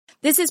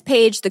This is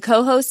Paige, the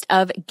co-host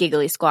of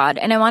Giggly Squad,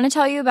 and I want to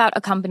tell you about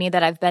a company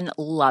that I've been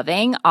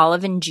loving,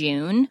 Olive &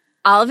 June.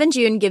 Olive &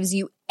 June gives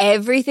you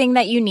everything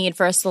that you need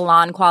for a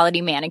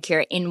salon-quality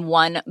manicure in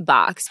one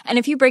box. And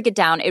if you break it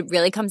down, it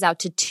really comes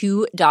out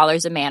to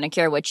 $2 a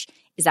manicure, which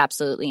is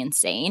absolutely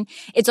insane.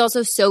 It's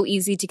also so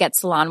easy to get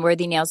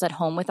salon-worthy nails at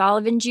home with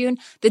Olive & June.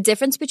 The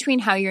difference between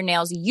how your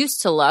nails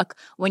used to look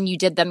when you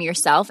did them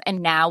yourself and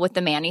now with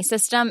the Mani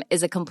system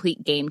is a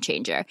complete game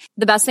changer.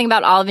 The best thing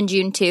about Olive &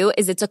 June, too,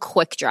 is it's a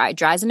quick dry.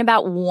 Dries in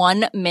about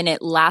 1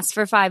 minute, lasts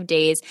for 5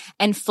 days,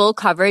 and full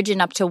coverage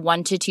in up to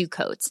 1 to 2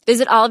 coats.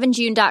 Visit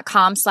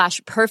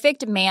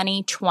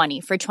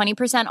oliveandjune.com/perfectmani20 for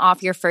 20%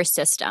 off your first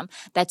system.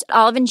 That's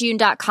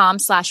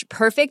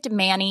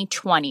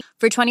oliveandjune.com/perfectmani20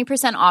 for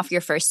 20% off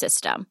your first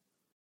system.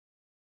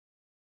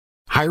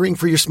 Hiring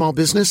for your small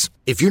business?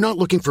 If you're not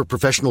looking for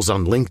professionals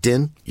on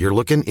LinkedIn, you're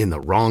looking in the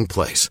wrong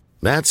place.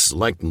 That's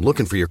like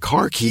looking for your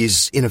car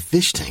keys in a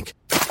fish tank.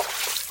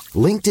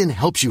 LinkedIn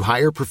helps you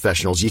hire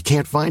professionals you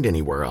can't find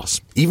anywhere else,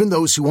 even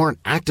those who aren't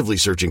actively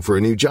searching for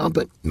a new job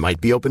but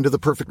might be open to the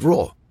perfect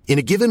role. In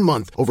a given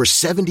month, over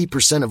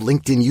 70% of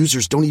LinkedIn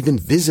users don't even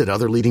visit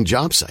other leading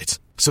job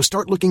sites. So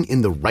start looking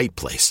in the right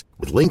place.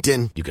 With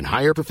LinkedIn, you can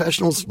hire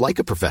professionals like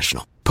a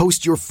professional.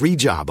 Post your free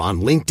job on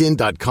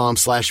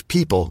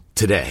linkedin.com/people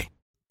today.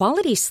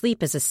 Quality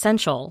sleep is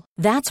essential.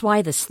 That's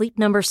why the Sleep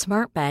Number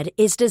Smart Bed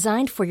is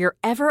designed for your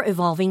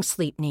ever-evolving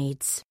sleep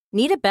needs.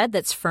 Need a bed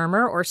that's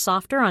firmer or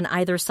softer on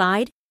either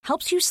side?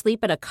 Helps you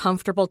sleep at a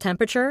comfortable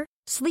temperature?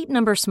 Sleep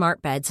Number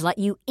Smart Beds let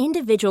you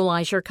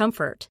individualize your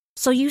comfort,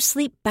 so you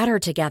sleep better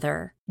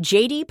together.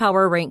 J.D.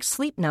 Power ranks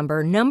Sleep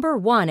Number number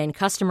 1 in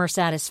customer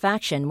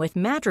satisfaction with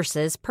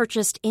mattresses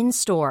purchased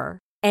in-store.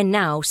 And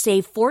now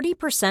save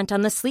 40%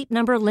 on the Sleep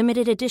Number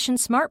Limited Edition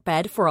Smart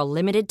Bed for a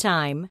limited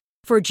time.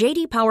 For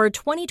J.D. Power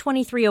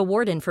 2023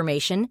 award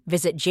information,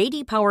 visit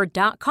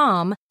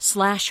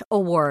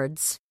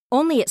jdpower.com/awards.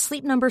 Only at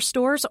Sleep Number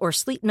stores or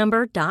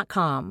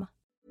sleepnumber.com.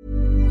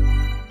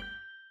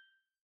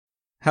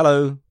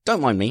 Hello,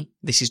 don't mind me.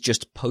 This is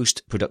just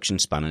post-production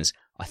spanners.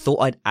 I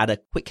thought I'd add a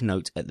quick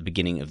note at the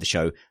beginning of the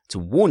show to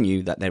warn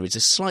you that there is a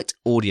slight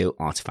audio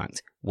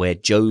artifact where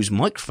Joe's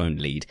microphone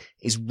lead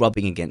is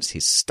rubbing against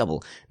his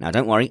stubble. Now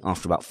don't worry,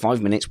 after about 5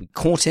 minutes we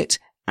caught it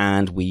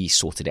and we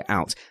sorted it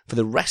out. For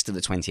the rest of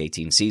the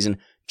 2018 season,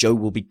 Joe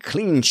will be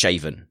clean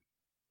shaven.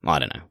 I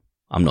don't know.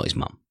 I'm not his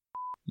mum.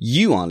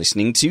 You are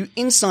listening to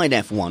Inside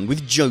F1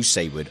 with Joe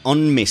Sayward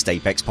on Missed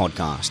Apex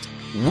Podcast.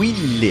 We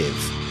live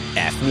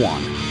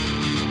F1.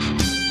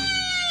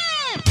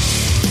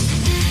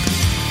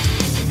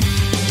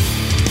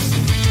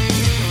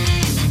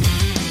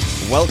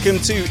 Welcome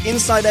to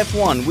Inside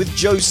F1 with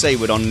Joe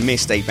Sayward on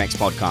Missed Apex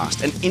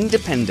Podcast, an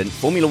independent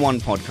Formula One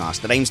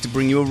podcast that aims to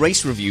bring you a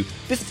race review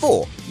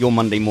before your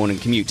Monday morning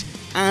commute,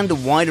 and a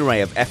wide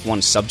array of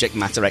F1 subject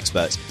matter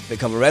experts that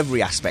cover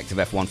every aspect of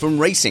F1, from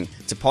racing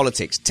to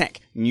politics, tech,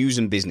 news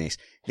and business.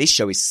 This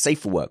show is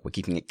safe for work. We're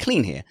keeping it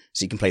clean here,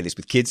 so you can play this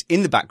with kids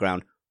in the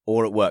background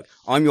or at work.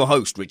 I'm your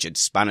host, Richard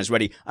Spanners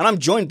Ready, and I'm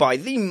joined by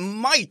the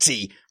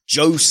mighty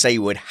Joe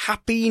Sayward.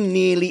 Happy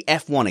nearly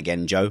F1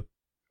 again, Joe.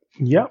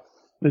 Yep.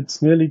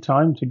 It's nearly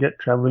time to get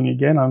travelling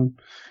again. I'm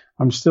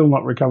still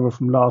not recovered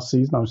from last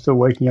season. I'm still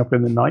waking up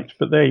in the night,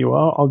 but there you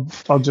are.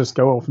 I'll just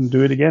go off and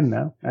do it again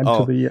now. Add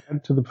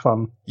to the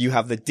fun. You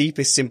have the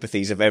deepest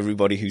sympathies of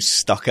everybody who's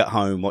stuck at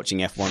home watching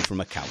F1 from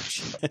a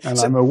couch. And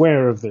I'm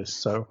aware of this,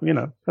 so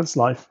that's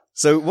life.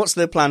 So what's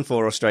the plan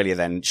for Australia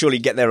then? Surely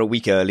get there a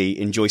week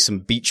early, enjoy some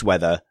beach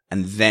weather,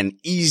 and then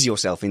ease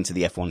yourself into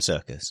the F1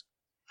 circus.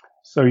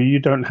 So you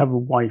don't have a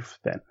wife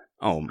then?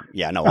 Oh,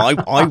 yeah, no,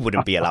 I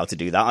wouldn't be allowed to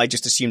do that. I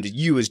just assumed that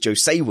you, as Joe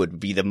Sayward, would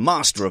be the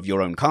master of your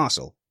own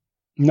castle.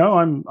 No,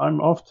 I'm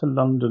off to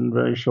London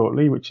very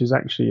shortly, which is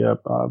actually a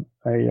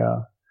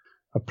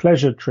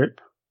pleasure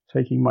trip,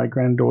 taking my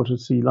granddaughter to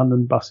see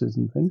London buses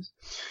and things.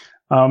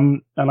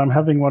 And I'm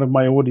having one of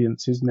my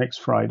audiences next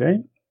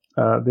Friday.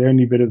 The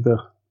only bit of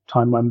the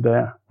time I'm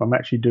there, I'm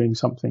actually doing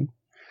something.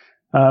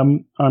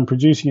 I'm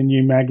producing a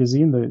new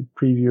magazine, the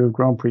preview of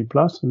Grand Prix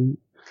Plus, and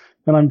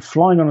then I'm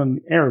flying on an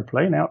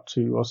aeroplane out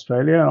to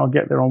Australia, and I'll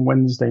get there on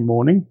Wednesday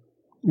morning.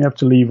 You have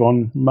to leave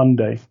on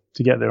Monday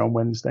to get there on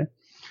Wednesday.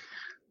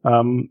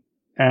 And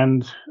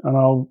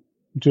I'll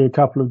do a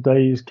couple of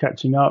days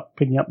catching up,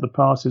 picking up the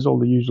passes, all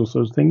the usual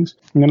sorts of things.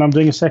 And then I'm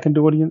doing a second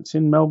audience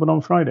in Melbourne on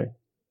Friday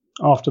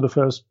after the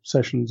first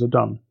sessions are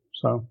done.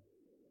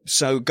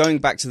 So going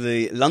back to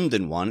the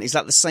London one, is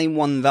that the same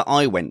one that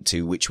I went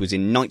to, which was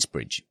in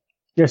Knightsbridge?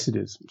 Yes, it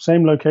is.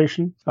 Same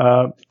location,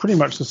 pretty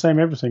much the same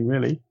everything,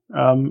 really.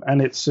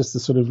 And it's just to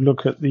sort of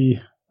look at the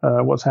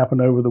what's happened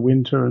over the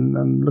winter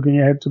and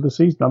looking ahead to the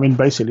season. I mean,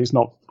 basically, it's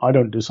not, I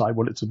don't decide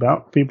what it's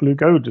about. People who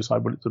go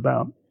decide what it's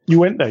about. You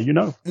went there,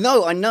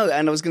 No, I know.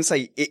 And I was going to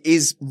say, it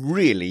is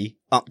really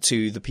up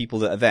to the people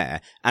that are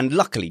there. And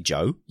luckily,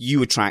 Joe,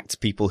 you attract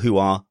people who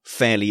are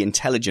fairly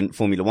intelligent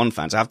Formula One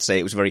fans. I have to say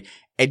it was very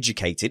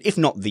educated, if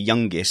not the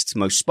youngest,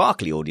 most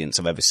sparkly audience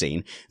I've ever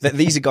seen. That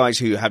these are guys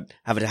who have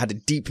had a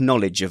deep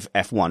knowledge of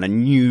F1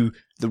 and knew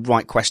the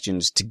right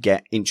questions to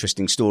get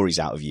interesting stories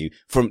out of you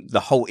from the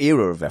whole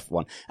era of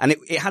F1. And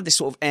it had this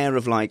sort of air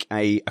of like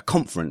a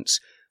conference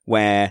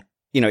where,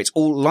 you know, it's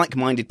all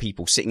like-minded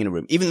people sitting in a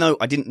room. Even though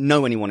I didn't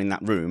know anyone in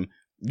that room,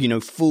 you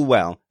know full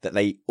well that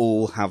they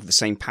all have the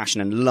same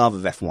passion and love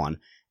of F1.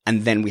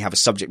 And then we have a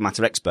subject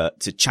matter expert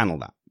to channel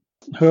that.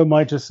 Who am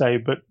I to say?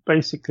 But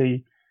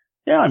basically,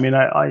 yeah, I mean,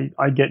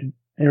 I get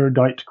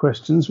erudite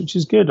questions, which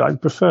is good. I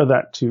prefer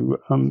that to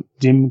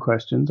dim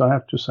questions, I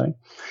have to say.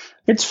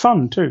 It's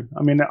fun too.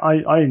 I mean,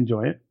 I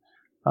enjoy it.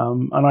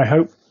 And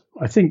I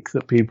think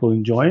that people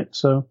enjoy it.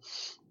 So,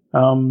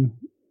 you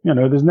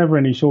know, there's never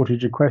any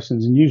shortage of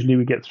questions. And usually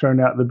we get thrown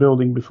out of the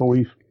building before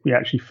we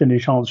actually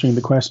finish answering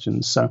the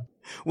questions. So,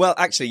 well,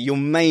 actually, your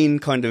main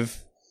kind of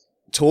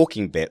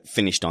talking bit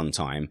finished on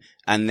time.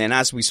 And then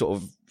as we sort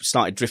of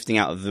started drifting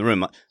out of the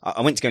room,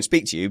 I went to go and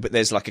speak to you, but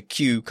there's like a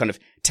queue kind of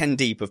 10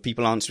 deep of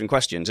people answering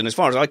questions. And as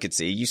far as I could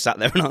see, you sat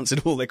there and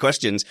answered all their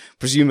questions,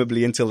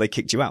 presumably until they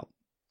kicked you out.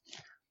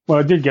 Well,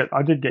 I did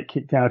get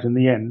kicked out in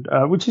the end,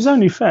 which is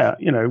only fair.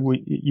 You know,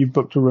 you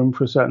booked a room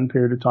for a certain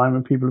period of time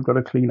and people have got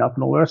to clean up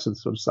and all the rest of the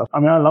sort of stuff. I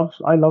mean, I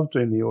love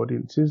doing the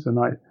audiences, and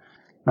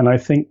I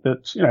think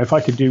that, you know, if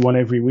I could do one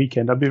every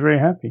weekend, I'd be very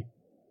happy.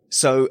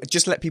 So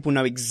just let people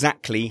know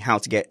exactly how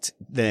to get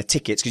their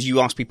tickets, because you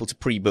ask people to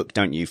pre-book,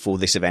 don't you, for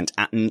this event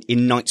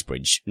in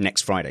Knightsbridge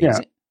next Friday, yeah, is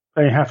it?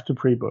 They have to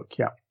pre-book,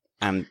 yeah.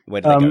 And where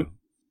do they go?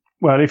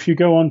 Well, if you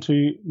go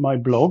onto my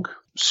blog,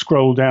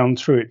 scroll down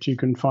through it, you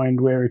can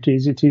find where it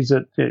is.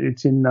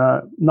 It's in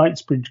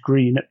Knightsbridge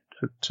Green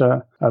at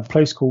a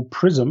place called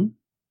Prism,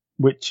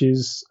 which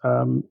is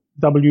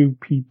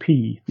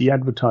WPP, the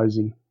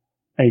advertising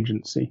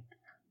agency.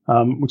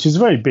 Which is a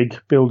very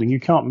big building. You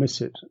can't miss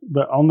it.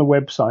 But on the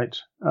website,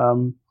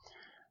 on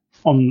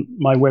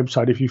my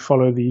website, if you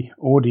follow the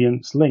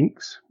audience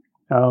links,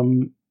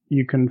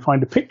 you can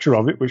find a picture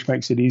of it, which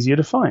makes it easier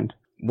to find.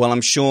 Well,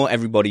 I'm sure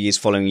everybody is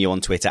following you on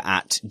Twitter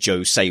at Joe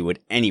Sayward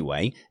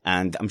anyway,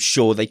 and I'm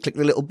sure they click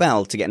the little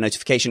bell to get a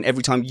notification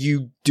every time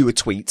you do a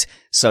tweet.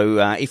 So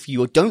if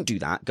you don't do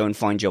that, go and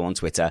find Joe on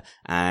Twitter,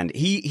 and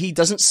he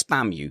doesn't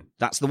spam you.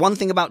 That's the one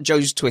thing about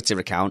Joe's Twitter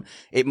account.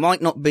 It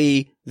might not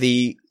be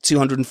the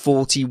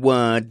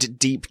 240-word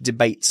deep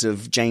debates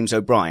of James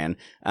O'Brien,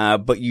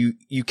 but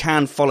you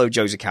can follow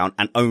Joe's account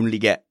and only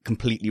get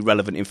completely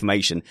relevant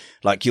information.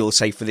 Like you'll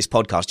say for this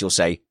podcast, you'll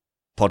say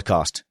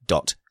podcast.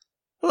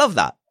 Love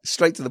that.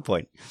 Straight to the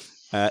point.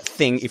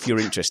 Thing if you're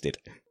interested.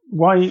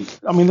 Why?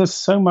 I mean, there's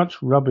so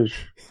much rubbish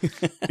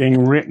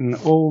being written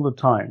all the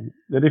time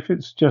that if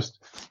it's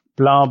just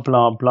blah,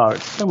 blah, blah,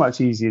 it's so much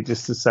easier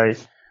just to say,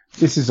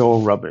 this is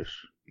all rubbish.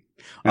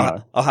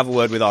 I'll have a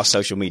word with our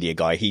social media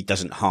guy. He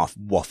doesn't half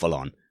waffle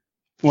on.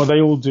 Well,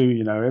 they all do,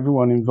 you know.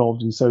 Everyone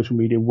involved in social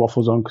media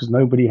waffles on because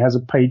nobody has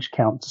a page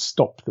count to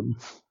stop them.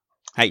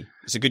 Hey,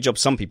 it's a good job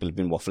some people have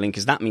been waffling,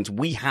 because that means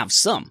we have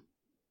some.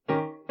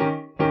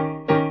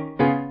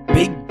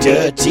 Big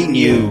Dirty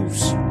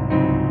News.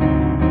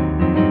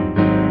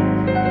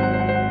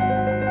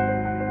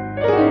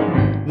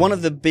 One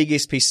of the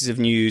biggest pieces of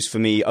news for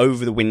me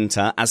over the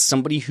winter, as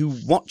somebody who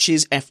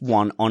watches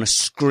F1 on a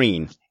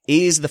screen,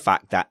 is the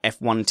fact that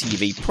F1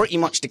 TV pretty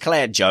much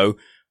declared, Joe,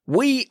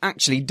 we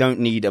actually don't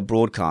need a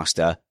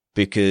broadcaster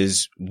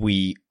because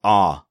we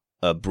are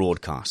a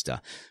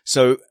broadcaster.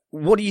 So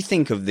what do you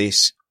think of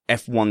this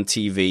F1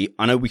 TV?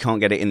 I know we can't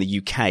get it in the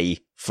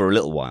UK for a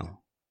little while.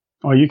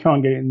 Oh, you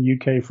can't get it in the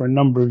UK for a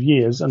number of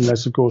years,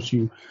 unless, of course,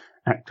 you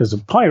act as a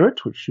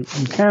pirate, which you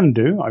can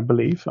do, I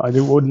believe. I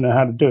wouldn't know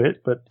how to do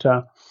it, but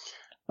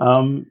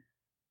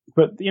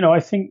you know, I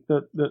think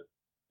that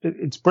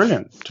it's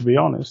brilliant, to be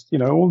honest. You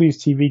know, all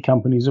these TV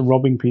companies are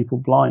robbing people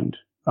blind,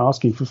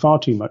 asking for far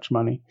too much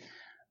money.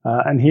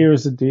 And here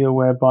is a deal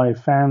whereby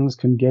fans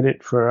can get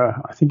it for,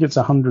 I think it's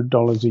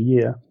 $100 a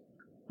year,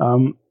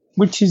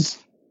 which is,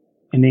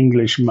 in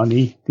English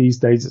money these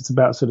days, it's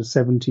about sort of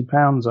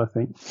 £70, I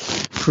think,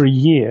 for a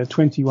year,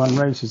 21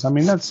 races. I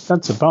mean,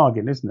 that's a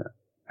bargain, isn't it?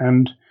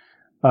 And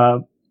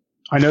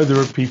I know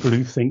there are people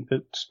who think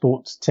that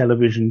sports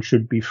television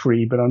should be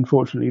free, but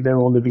unfortunately they're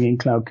all living in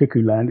cloud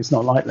cuckoo land. It's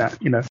not like that,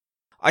 you know.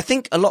 I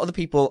think a lot of the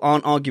people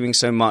aren't arguing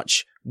so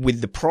much with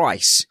the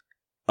price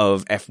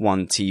of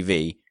F1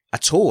 TV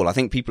at all. I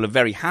think people are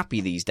very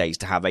happy these days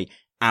to have a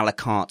la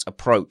carte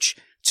approach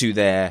to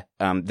their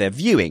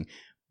viewing,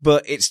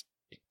 but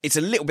it's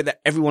a little bit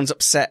that everyone's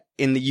upset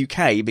in the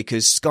UK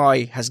because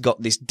Sky has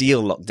got this deal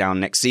locked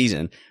down next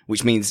season,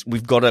 which means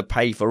we've got to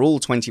pay for all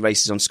 20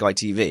 races on Sky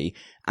TV,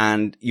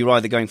 and you're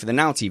either going for the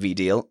Now TV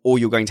deal or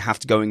you're going to have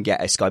to go and get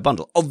a Sky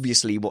bundle.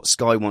 Obviously what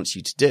Sky wants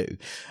you to do.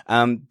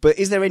 But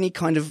is there any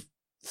kind of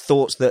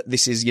thoughts that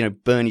this is, you know,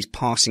 Bernie's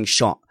passing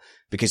shot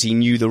because he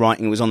knew the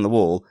writing was on the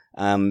wall?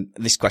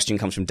 This question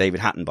comes from David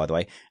Hatton, by the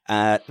way,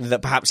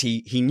 that perhaps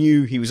he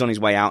knew he was on his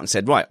way out and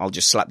said, right, I'll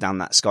just slap down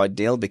that Sky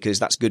deal because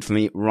that's good for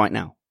me right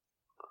now.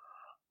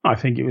 I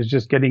think it was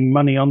just getting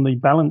money on the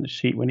balance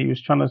sheet when he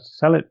was trying to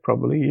sell it,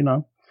 probably, you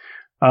know.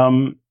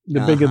 The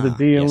bigger the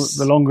deal, yes,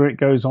 the longer it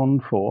goes on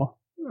for,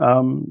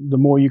 the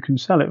more you can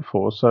sell it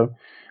for. So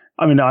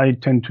I mean, I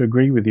tend to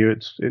agree with you.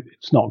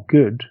 It's not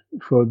good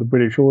for the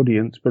British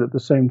audience, but at the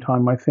same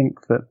time, I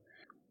think that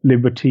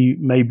Liberty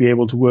may be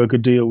able to work a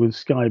deal with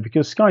Sky,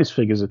 because Sky's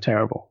figures are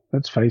terrible.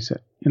 Let's face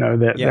it.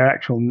 Their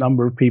actual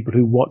number of people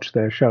who watch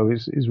their show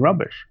is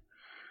rubbish.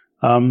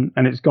 And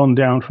it's gone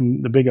down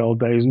from the big old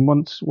days. And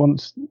once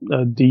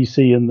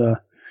DC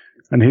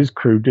and his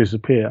crew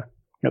disappear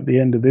at the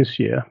end of this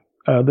year,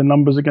 the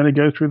numbers are going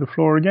to go through the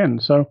floor again.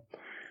 So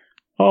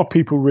are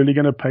people really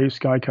going to pay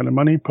Sky kind of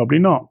money? Probably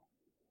not.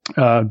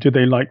 Do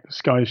they like the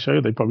Sky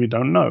show? They probably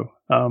don't know.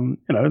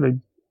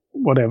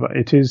 Whatever.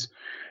 It is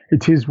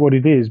what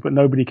it is, but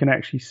nobody can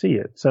actually see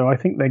it. So I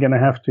think they're going to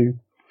have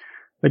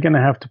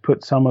to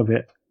put some of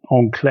it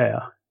on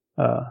Claire,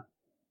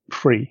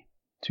 free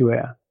to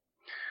air.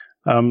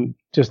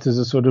 Just as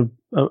a sort of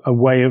a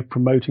way of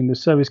promoting the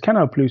service.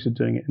 Canal Plus are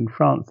doing it in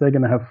France. They're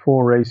going to have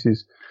 4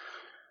 races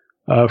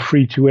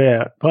free to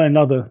air by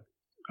another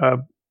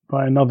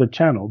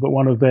channel, but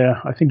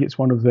I think it's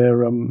one of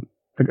their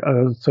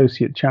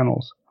associate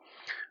channels.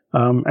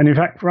 And in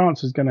fact,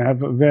 France is going to have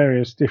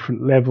various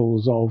different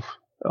levels of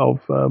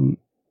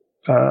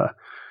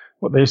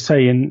what they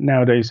say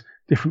nowadays,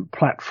 different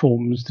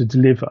platforms to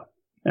deliver,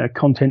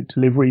 content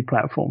delivery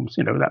platforms.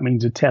 That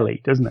means a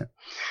telly, doesn't it?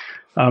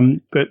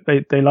 But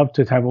they love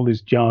to have all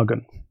this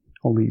jargon,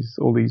 all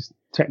these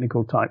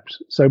technical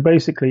types. So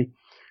basically,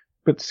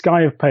 but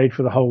Sky have paid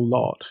for the whole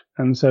lot,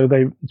 and so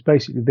it's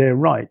basically their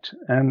right,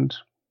 and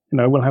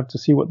we'll have to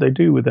see what they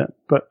do with it.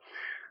 But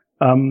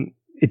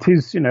it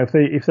is,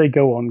 if they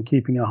go on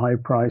keeping a high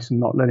price and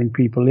not letting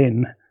people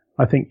in,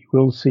 I think you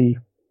will see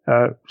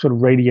sort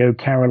of Radio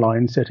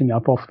Caroline setting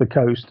up off the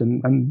coast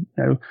and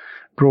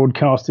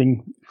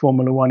broadcasting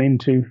Formula One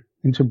into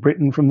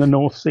Britain from the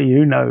North Sea.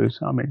 Who knows?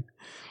 I mean,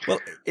 well,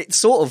 it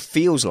sort of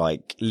feels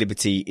like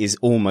Liberty is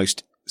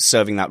almost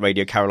serving that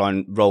Radio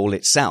Caroline role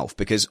itself,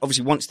 because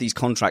obviously once these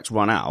contracts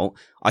run out,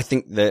 I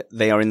think that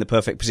they are in the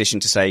perfect position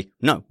to say,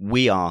 no,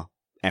 we are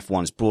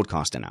F1's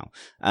broadcaster now.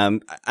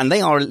 And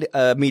they are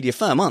a media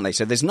firm, aren't they?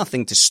 So there's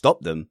nothing to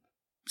stop them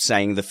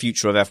saying the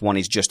future of F1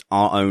 is just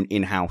our own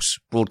in-house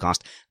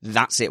broadcast.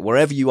 That's it.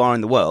 Wherever you are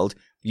in the world,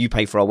 you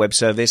pay for our web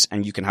service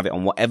and you can have it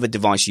on whatever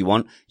device you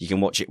want. You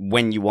can watch it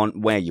when you want,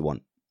 where you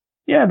want.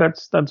 Yeah,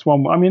 that's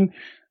one. I mean,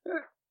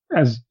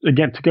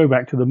 to go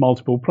back to the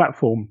multiple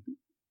platform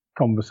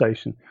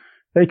conversation,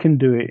 they can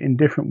do it in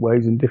different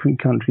ways in different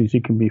countries.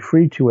 You can be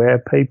free to air,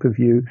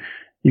 pay-per-view.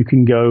 You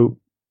can go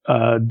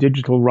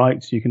digital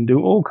rights. You can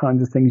do all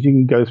kinds of things. You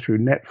can go through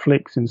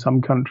Netflix in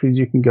some countries.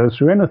 You can go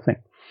through anything.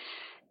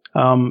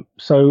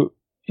 So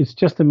it's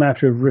just a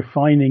matter of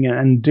refining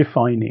and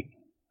defining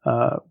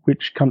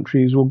which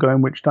countries will go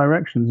in which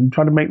directions and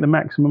try to make the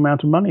maximum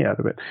amount of money out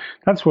of it.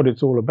 That's what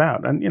it's all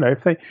about. And,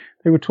 if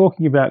they were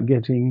talking about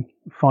getting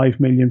 5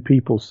 million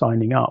people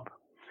signing up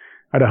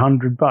at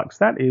 $100,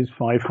 that is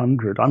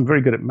 500. I'm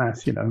very good at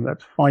maths,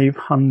 that's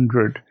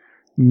 $500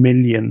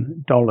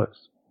 million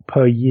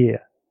per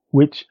year,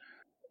 which,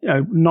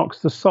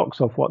 knocks the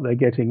socks off what they're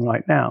getting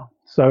right now.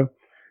 So,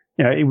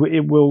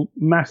 it will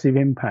massive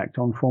impact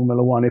on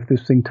Formula One if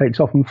this thing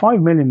takes off. And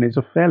 5 million is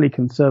a fairly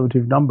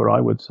conservative number,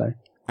 I would say.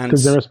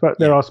 Because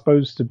there are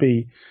supposed to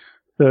be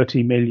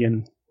 30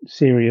 million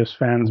serious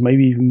fans,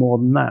 maybe even more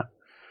than that.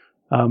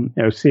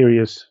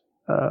 Serious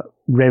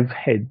rev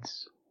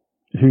heads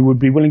who would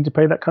be willing to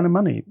pay that kind of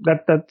money.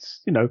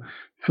 That's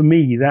for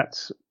me,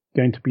 that's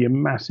going to be a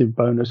massive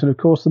bonus. And of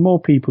course, the more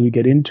people who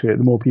get into it,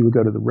 the more people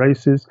go to the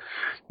races,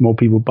 the more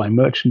people buy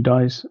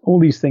merchandise. All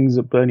these things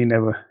that Bernie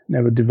never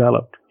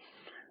developed,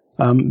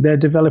 they're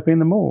developing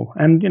them all.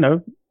 And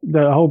a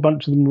whole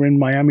bunch of them were in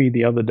Miami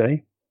the other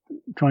day,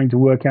 trying to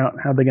work out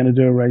how they're going to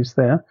do a race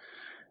there.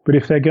 But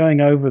if they're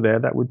going over there,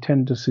 that would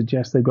tend to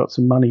suggest they've got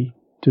some money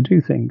to do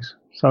things.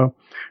 So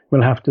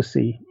we'll have to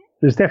see.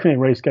 There's definitely a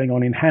race going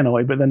on in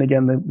Hanoi, but then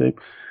again,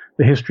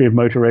 the history of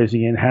motor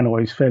racing in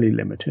Hanoi is fairly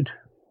limited.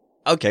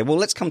 Okay, well,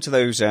 let's come to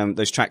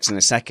those tracks in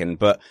a second,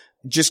 but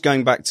just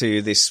going back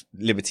to this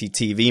Liberty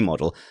TV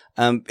model,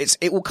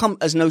 it will come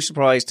as no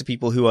surprise to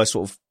people who are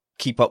sort of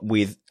keep up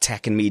with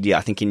tech and media.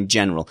 I think in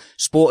general,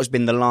 sport has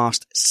been the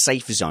last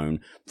safe zone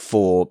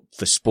for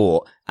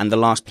sport and the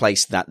last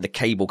place that the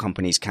cable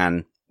companies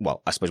can,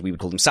 well, I suppose we would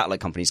call them satellite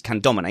companies, can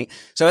dominate.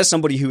 So as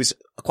somebody who is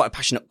quite a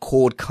passionate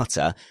cord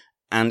cutter,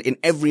 and in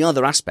every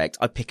other aspect,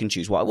 I pick and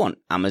choose what I want.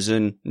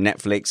 Amazon,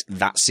 Netflix,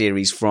 that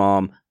series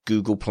from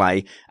Google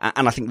Play.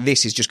 And I think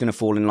this is just going to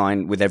fall in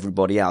line with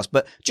everybody else.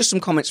 But just some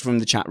comments from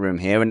the chat room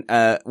here, and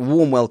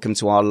warm welcome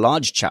to our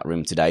large chat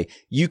room today.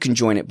 You can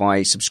join it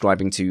by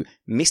subscribing to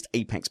Missed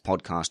Apex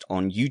Podcast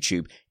on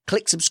YouTube.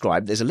 Click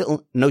subscribe. There's a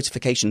little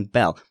notification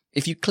bell.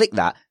 If you click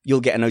that,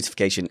 you'll get a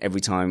notification every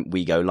time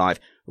we go live.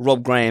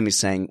 Rob Graham is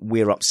saying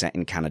we're upset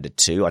in Canada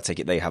too. I take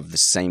it they have the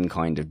same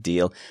kind of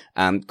deal.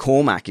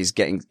 Cormac is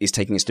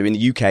taking us through in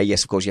the UK.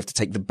 Yes, of course, you have to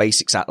take the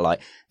basic satellite,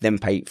 then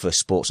pay for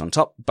sports on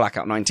top.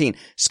 Blackout 19.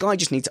 Sky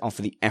just need to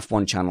offer the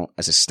F1 channel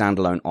as a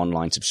standalone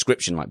online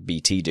subscription like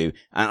BT do.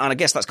 And I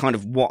guess that's kind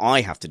of what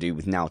I have to do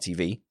with Now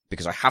TV.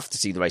 because I have to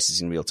see the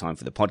races in real time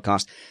for the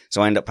podcast.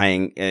 So I end up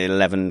paying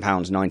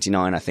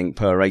 £11.99, I think,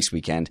 per race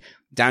weekend.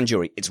 Dan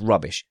Jury, it's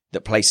rubbish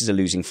that places are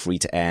losing free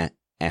to air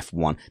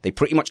F1. They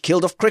pretty much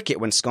killed off cricket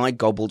when Sky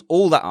gobbled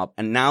all that up,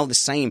 and now the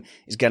same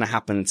is going to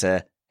happen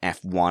to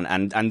F1,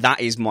 and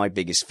that is my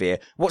biggest fear.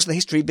 What's the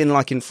history been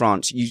like in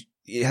France?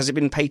 Has it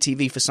been pay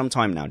TV for some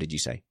time now, did you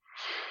say?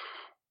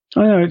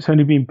 I know it's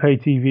only been pay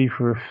TV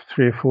for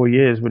 3 or 4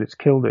 years, but it's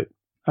killed it.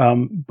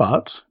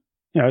 But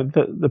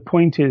the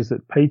point is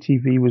that pay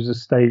TV was a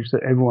stage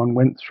that everyone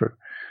went through,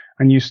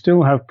 and you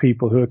still have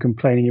people who are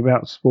complaining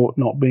about sport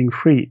not being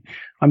free.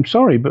 I'm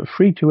sorry, but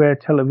free-to-air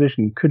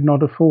television could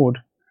not afford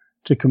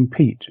to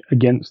compete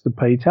against the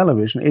pay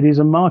television. It is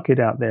a market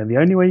out there. The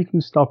only way you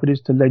can stop it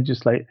is to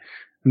legislate.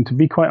 And to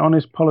be quite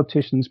honest,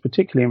 politicians,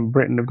 particularly in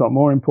Britain, have got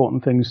more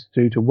important things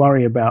to do to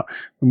worry about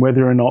than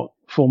whether or not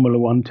Formula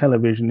One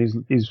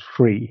television is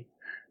free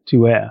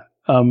to air.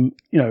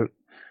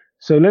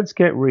 So let's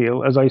get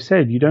real. As I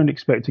said, you don't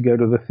expect to go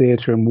to the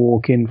theatre and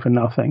walk in for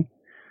nothing.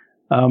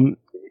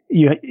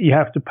 You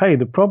have to pay.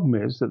 The problem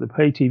is that the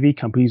pay TV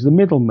companies, the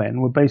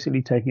middlemen, were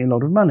basically taking a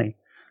lot of money.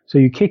 So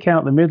you kick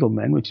out the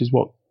middlemen, which is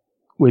what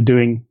we're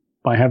doing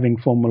by having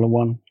Formula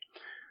One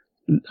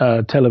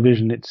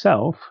television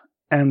itself,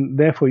 and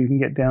therefore you can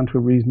get down to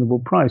a reasonable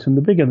price. And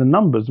the bigger the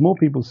numbers, the more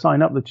people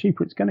sign up, the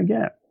cheaper it's going to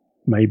get.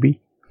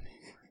 Maybe.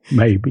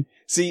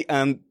 See,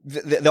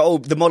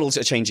 the models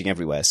are changing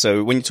everywhere.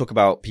 So when you talk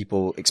about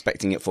people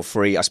expecting it for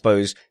free, I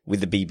suppose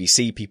with the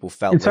BBC, people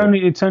felt it's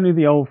only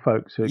the old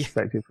folks who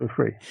expect it for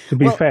free. To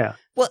be fair.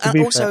 Well, and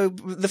also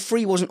the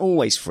free wasn't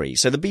always free.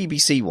 So the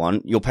BBC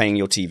one, you're paying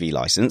your TV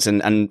license,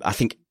 and I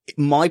think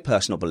my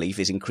personal belief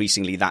is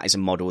increasingly that is a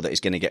model that is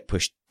going to get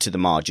pushed to the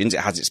margins. It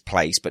has its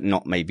place, but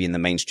not maybe in the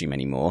mainstream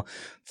anymore.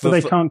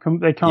 They can't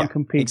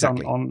compete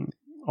exactly.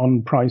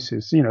 on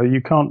prices.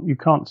 You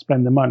can't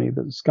spend the money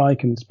that Sky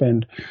can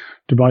spend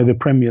to buy the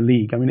Premier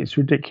League. I mean, it's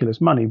ridiculous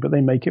money, but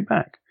they make it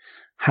back.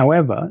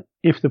 However,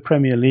 if the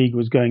Premier League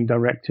was going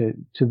direct to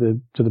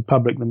the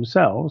public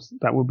themselves,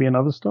 that would be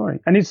another story.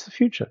 And it's the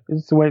future.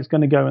 It's the way it's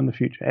going to go in the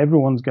future.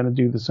 Everyone's going to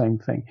do the same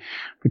thing,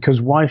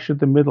 because why should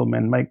the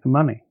middlemen make the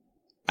money?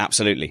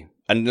 Absolutely.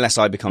 Unless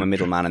I become a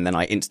middleman and then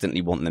I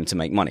instantly want them to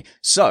make money.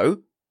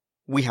 So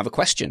we have a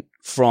question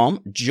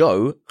from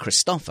Joe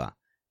Christopher.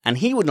 And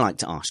he would like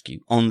to ask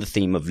you, on the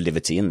theme of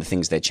Liberty and the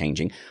things they're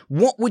changing,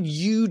 what would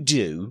you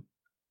do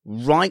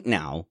right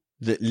now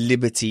that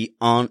Liberty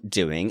aren't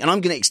doing? And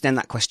I'm going to extend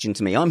that question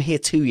to me. I'm here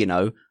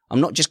too,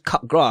 I'm not just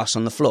cut grass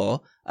on the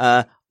floor.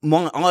 I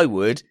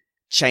would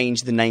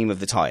change the name of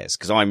the tyres,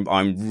 because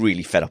I'm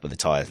really fed up with the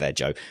tyres there,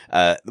 Joe.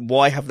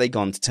 Why have they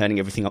gone to turning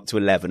everything up to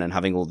 11 and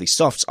having all these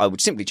softs? I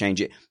would simply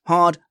change it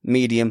hard,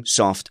 medium,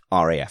 soft,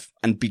 RAF,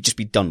 and just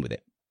be done with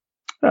it.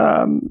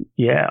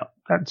 Yeah,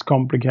 that's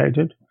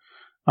complicated.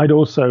 I'd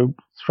also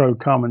throw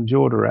Carmen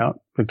Jorda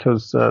out,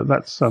 because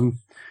that's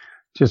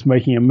just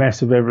making a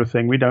mess of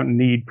everything. We don't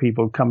need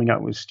people coming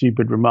up with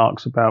stupid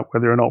remarks about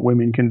whether or not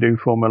women can do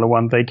Formula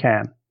One. They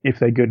can. If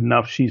they're good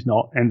enough, she's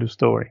not. End of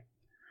story.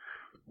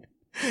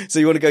 So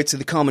you want to go to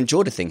the Carmen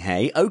Jorda thing,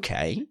 hey?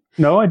 Okay.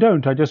 No, I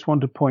don't. I just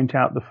want to point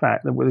out the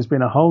fact that there's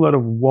been a whole lot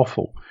of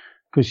waffle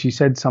because she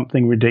said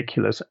something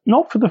ridiculous.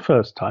 Not for the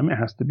first time, it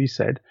has to be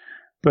said.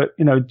 But,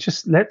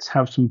 just let's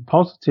have some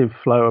positive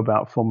flow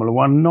about Formula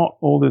One, not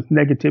all this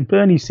negative.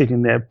 Bernie's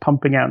sitting there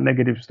pumping out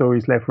negative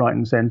stories left, right,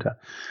 and centre.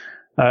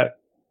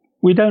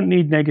 We don't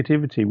need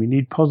negativity. We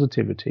need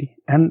positivity.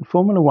 And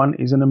Formula One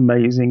is an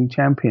amazing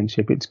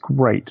championship. It's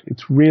great.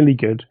 It's really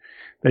good.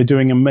 They're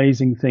doing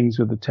amazing things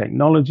with the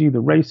technology.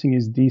 The racing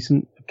is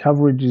decent. The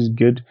coverage is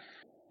good.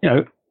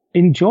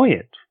 Enjoy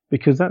it,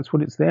 because that's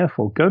what it's there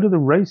for. Go to the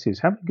races.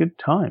 Have a good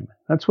time.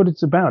 That's what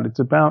it's about.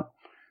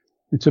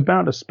 It's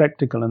about a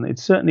spectacle, and it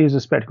certainly is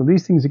a spectacle.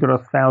 These things have got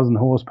 1,000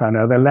 horsepower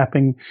now. They're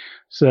lapping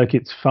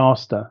circuits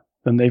faster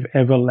than they've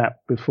ever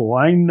lapped before.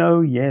 I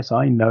know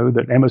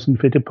that Emerson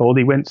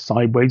Fittipaldi went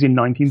sideways in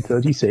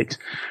 1936,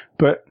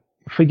 but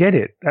forget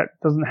it. That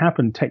doesn't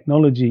happen.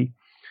 Technology,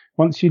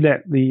 once you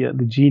let the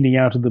genie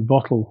out of the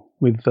bottle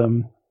with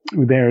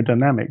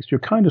aerodynamics, you're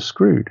kind of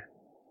screwed.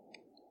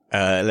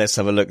 Let's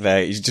have a look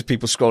there. It's just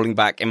people scrolling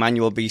back.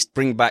 Emmanuel Beast,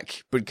 bring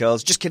back Brid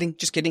Girls. Just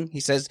kidding.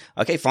 He says,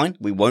 okay, fine.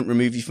 We won't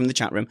remove you from the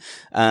chat room.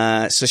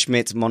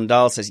 Sushmit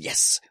Mondal says,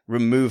 yes,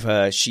 remove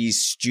her.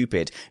 She's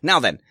stupid. Now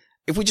then,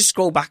 if we just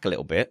scroll back a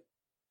little bit,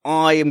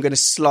 I am going to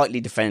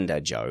slightly defend her,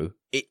 Joe.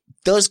 It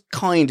does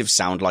kind of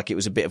sound like it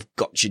was a bit of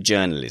gotcha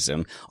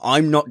journalism.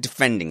 I'm not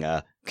defending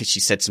her because she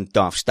said some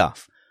daft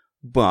stuff,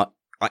 but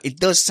it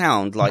does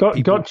sound like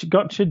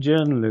gotcha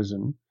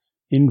journalism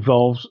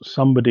involves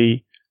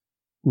somebody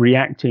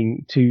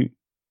reacting to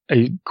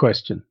a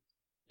question.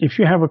 If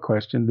you have a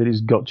question that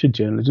is gotcha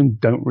journalism,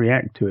 don't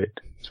react to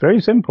it. It's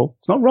very simple.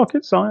 It's not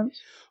rocket science.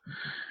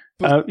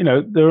 But,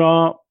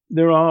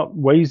 there are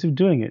ways of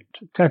doing it.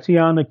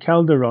 Tatiana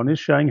Calderon is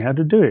showing how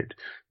to do it.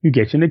 You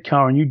get in a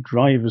car and you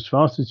drive as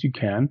fast as you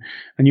can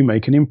and you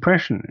make an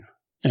impression.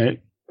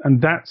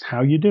 And that's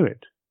how you do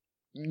it.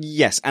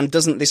 Yes. And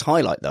doesn't this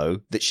highlight,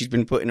 though, that she's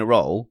been put in a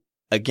role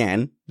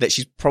again, that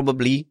she's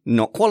probably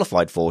not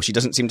qualified for. She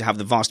doesn't seem to have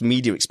the vast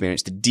media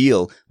experience to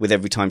deal with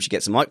every time she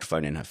gets a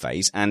microphone in her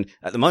face. And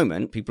at the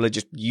moment, people are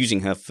just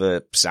using her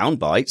for sound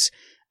bites.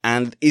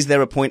 And is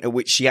there a point at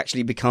which she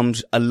actually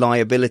becomes a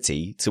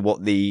liability to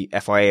what the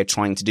FIA are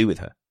trying to do with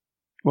her?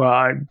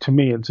 Well, to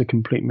me, it's a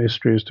complete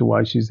mystery as to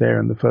why she's there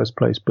in the first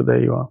place, but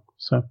there you are.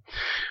 So,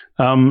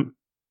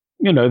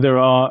 there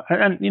are,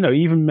 and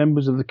even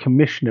members of the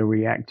commission are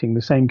reacting,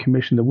 the same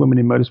commission, the Women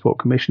in Motorsport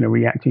Commission, are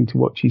reacting to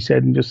what she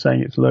said and just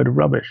saying it's a load of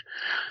rubbish.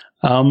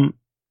 And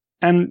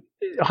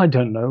I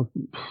don't know.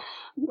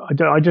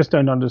 I just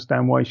don't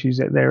understand why she's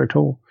there at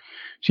all.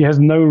 She has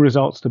no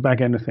results to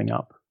back anything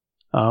up.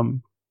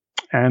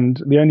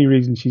 And the only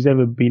reason she's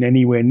ever been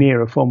anywhere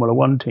near a Formula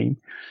One team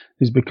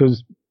is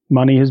because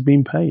money has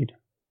been paid.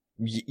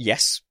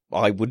 Yes,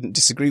 I wouldn't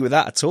disagree with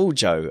that at all,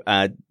 Joe.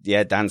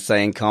 Dan's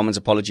saying Carmen's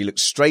apology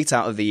looks straight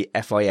out of the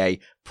FIA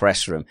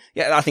press room.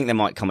 Yeah, I think there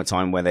might come a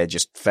time where they're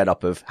just fed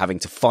up of having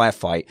to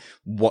firefight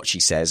what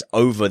she says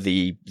over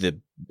the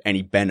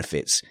any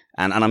benefits.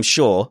 And I'm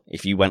sure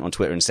if you went on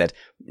Twitter and said,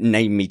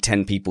 name me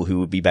 10 people who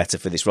would be better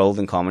for this role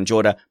than Carmen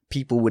Jorda,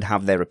 people would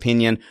have their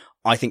opinion.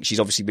 I think she's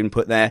obviously been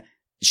put there.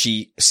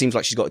 She seems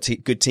like she's got a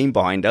good team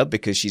behind her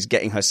because she's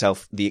getting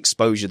herself the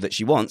exposure that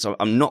she wants.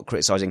 I'm not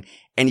criticizing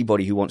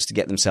anybody who wants to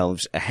get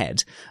themselves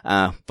ahead.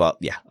 But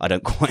yeah, I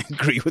don't quite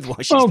agree with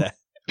why she's there.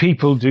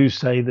 People do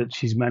say that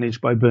she's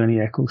managed by Bernie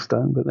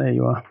Ecclestone, but there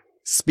you are.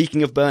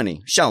 Speaking of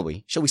Bernie, shall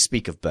we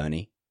speak of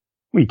Bernie?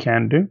 We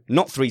can do.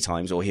 Not 3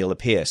 times or he'll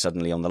appear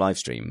suddenly on the live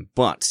stream,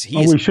 but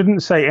we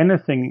shouldn't say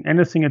anything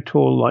at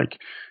all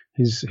like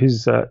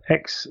his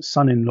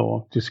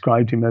ex-son-in-law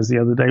described him as the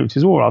other day, which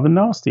is all rather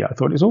nasty. I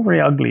thought it's all very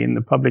ugly in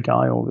the public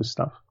eye, all this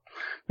stuff.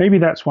 Maybe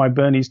that's why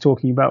Bernie's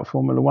talking about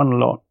Formula One a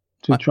lot,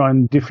 to try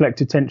and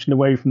deflect attention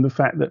away from the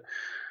fact that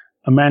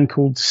a man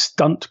called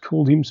Stunt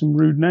called him some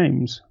rude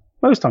names.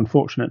 Most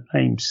unfortunate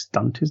name,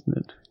 Stunt, isn't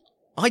it?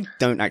 I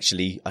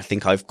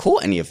think I've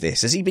caught any of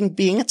this. Has he been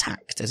being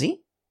attacked, has he?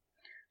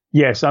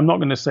 Yes, I'm not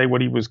going to say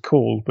what he was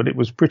called, but it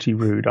was pretty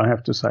rude, I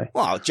have to say.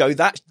 Well, Joe,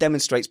 that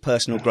demonstrates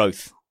personal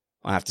growth.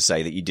 I have to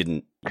say that you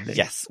didn't.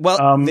 Yes.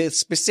 Well, the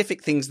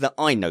specific things that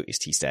I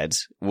noticed he said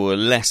were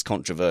less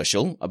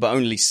controversial, but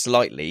only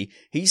slightly.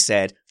 He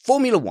said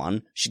Formula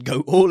One should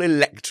go all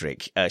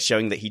electric,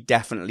 showing that he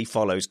definitely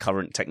follows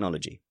current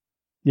technology.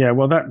 Yeah,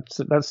 well,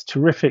 that's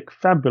terrific,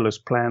 fabulous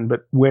plan,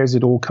 but where's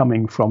it all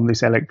coming from,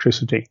 this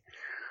electricity?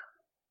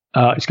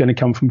 It's going to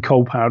come from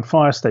coal-powered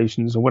fire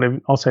stations or whatever.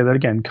 I'll say that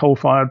again,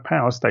 coal-fired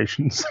power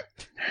stations.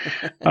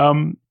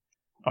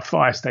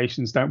 Fire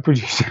stations don't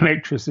produce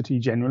electricity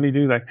generally,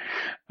 do they?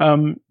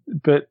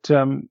 But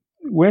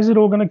where's it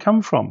all going to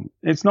come from?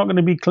 It's not going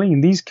to be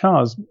clean. These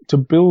cars, to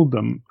build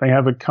them, they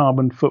have a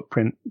carbon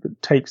footprint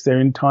that takes their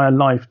entire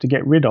life to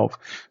get rid of.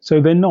 So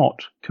they're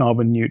not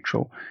carbon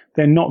neutral.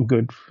 They're not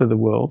good for the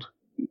world.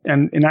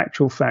 And in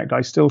actual fact,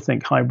 I still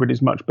think hybrid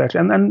is much better.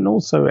 And then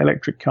also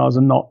electric cars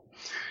are not,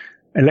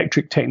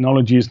 electric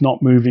technology is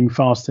not moving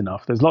fast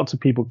enough. There's lots of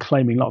people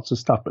claiming lots of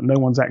stuff, but no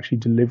one's actually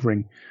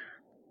delivering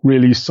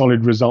really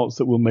solid results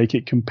that will make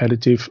it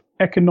competitive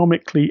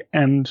economically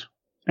and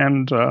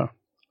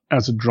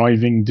as a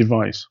driving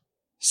device.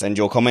 Send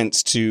your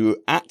comments to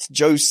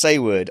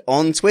 @JoeSayward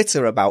on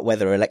Twitter about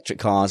whether electric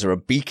cars are a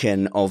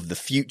beacon of the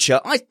future.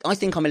 I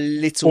think I'm a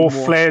little more...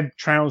 Or flared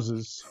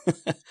trousers.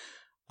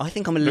 I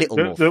think I'm a little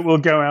more... That will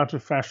go out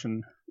of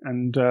fashion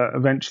and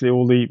eventually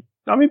all the...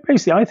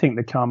 basically, I think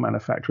the car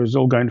manufacturers are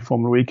all going to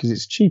Formula E because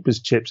it's cheap as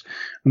chips,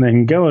 and they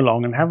can go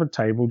along and have a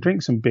table,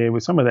 drink some beer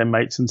with some of their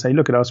mates and say,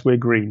 look at us, we're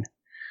green.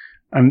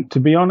 And to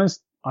be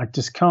honest, I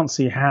just can't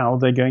see how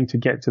they're going to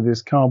get to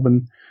this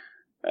carbon,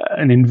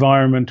 an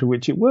environment to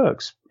which it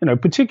works,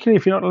 particularly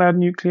if you're not allowed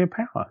nuclear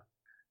power.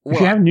 If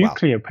you have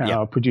nuclear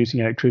power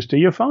producing electricity,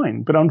 you're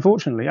fine. But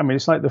unfortunately,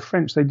 it's like the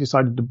French, they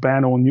decided to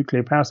ban all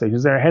nuclear power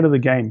stations. They're ahead of the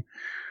game.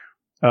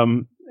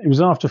 It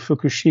was after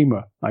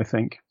Fukushima, I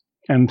think.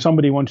 And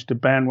somebody wanted to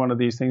ban one of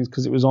these things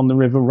because it was on the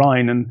River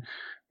Rhine. And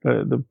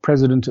the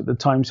president at the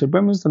time said,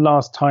 when was the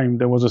last time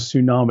there was a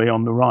tsunami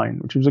on the Rhine?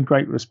 Which was a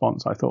great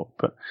response, I thought.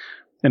 But,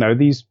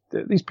 these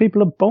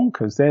people are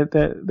bonkers.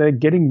 They're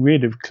getting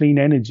rid of clean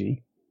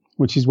energy,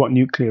 which is what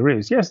nuclear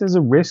is. Yes, there's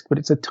a risk, but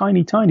it's a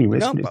tiny, tiny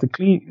risk. No, it's the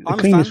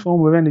cleanest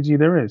form of energy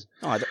there is.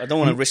 Oh, I don't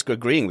want to risk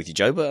agreeing with you,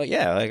 Joe, but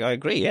yeah, I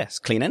agree. Yes,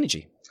 clean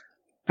energy.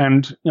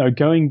 And,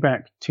 going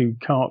back to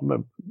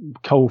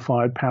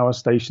coal-fired power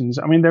stations,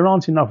 there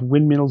aren't enough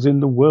windmills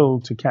in the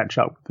world to catch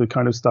up with the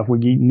kind of stuff we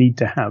need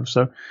to have.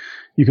 So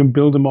you can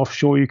build them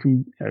offshore.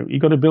 You've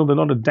got to build a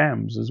lot of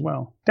dams as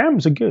well.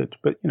 Dams are good,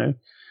 but,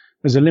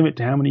 there's a limit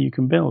to how many you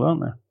can build,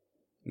 aren't there?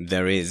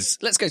 There is.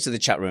 Let's go to the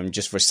chat room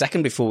just for a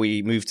second before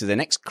we move to the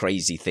next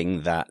crazy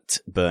thing that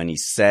Bernie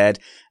said.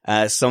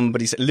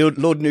 Somebody said,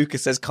 Lord Nuka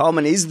says,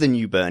 Carmen is the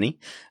new Bernie.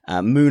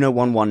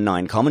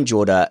 Muna119, Carmen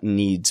Jorda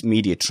needs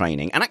media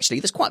training. And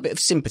actually, there's quite a bit of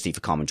sympathy for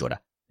Carmen Jorda.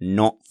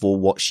 Not for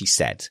what she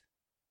said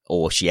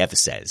or she ever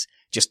says.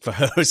 just for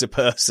her as a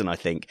person, I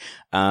think.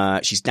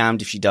 She's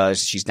damned if she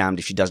does, she's damned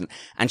if she doesn't.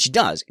 And she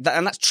does.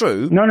 And that's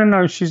true.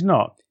 No, she's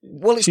not.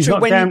 Well, it's she's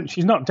true.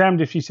 She's not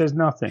damned if she says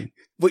nothing.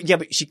 Well, yeah,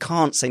 but she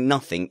can't say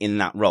nothing in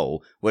that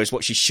role, whereas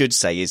what she should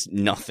say is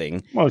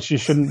nothing. Well, she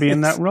shouldn't be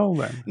in that role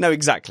then. No,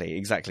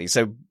 exactly.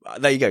 So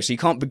there you go. So you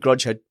can't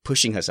begrudge her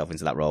pushing herself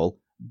into that role.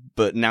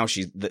 But now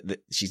she's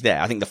there.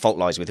 I think the fault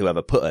lies with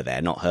whoever put her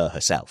there, not her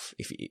herself.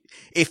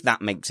 If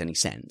that makes any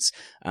sense.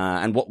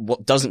 And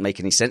what doesn't make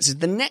any sense is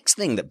the next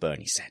thing that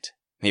Bernie said.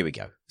 Here we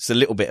go. It's a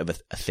little bit of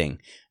a thing.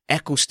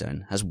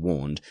 Ecclestone has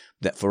warned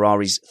that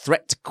Ferrari's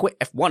threat to quit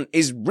F1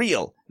 is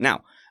real.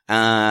 Now,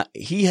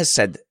 he has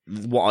said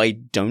what I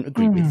don't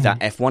agree with,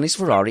 that F1 is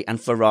Ferrari and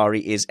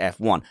Ferrari is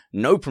F1.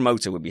 No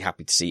promoter would be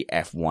happy to see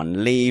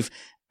F1 leave.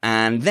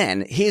 And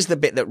then here's the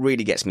bit that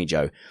really gets me,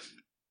 Joe.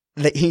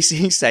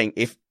 He's saying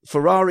if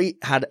Ferrari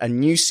had a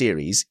new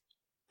series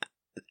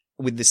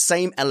with the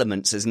same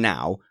elements as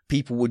now,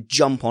 people would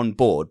jump on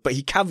board. But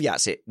he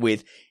caveats it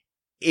with,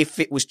 if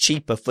it was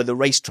cheaper for the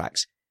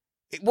racetracks.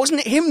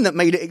 Wasn't it him that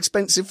made it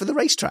expensive for the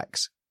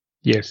racetracks?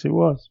 Yes, it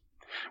was.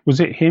 Was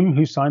it him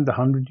who signed the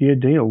 100-year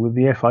deal with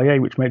the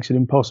FIA, which makes it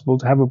impossible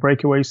to have a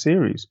breakaway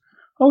series?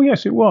 Oh,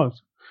 yes, it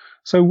was.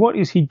 So what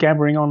is he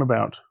gabbering on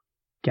about?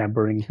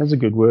 Gabbering. That's a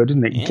good word,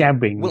 isn't it? Yeah,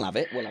 gabbing. We'll have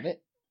it.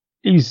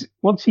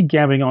 What's he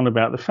gabbing on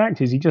about? The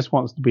fact is he just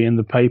wants to be in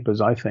the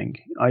papers, I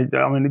think. I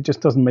mean, it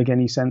just doesn't make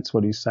any sense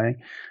what he's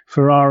saying.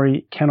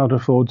 Ferrari cannot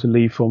afford to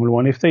leave Formula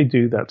One. If they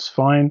do, that's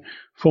fine.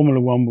 Formula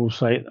One will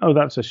say, oh,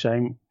 that's a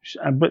shame.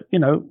 But,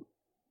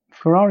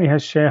 Ferrari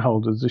has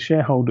shareholders. The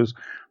shareholders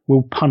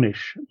will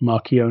punish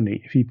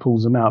Marchionni if he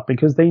pulls them out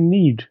because they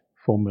need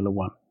Formula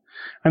One.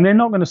 And they're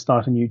not going to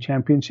start a new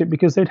championship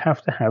because they'd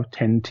have to have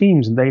 10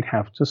 teams and they'd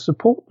have to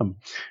support them.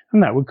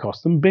 And that would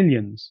cost them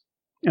billions.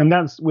 And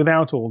that's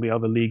without all the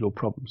other legal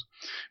problems.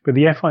 But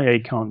the FIA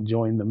can't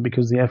join them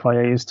because the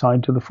FIA is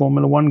tied to the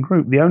Formula One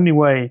group. The only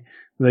way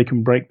they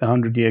can break the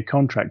 100-year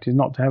contract is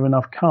not to have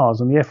enough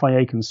cars. And the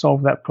FIA can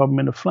solve that problem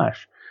in a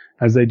flash,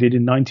 as they did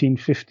in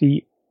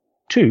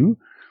 1952.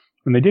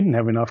 When they didn't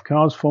have enough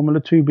cars, Formula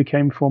 2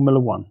 became Formula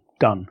 1.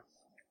 Done.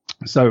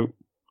 So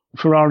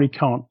Ferrari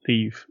can't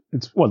leave.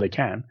 They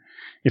can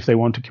if they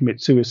want to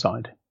commit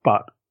suicide.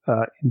 But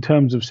in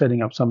terms of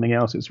setting up something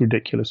else, it's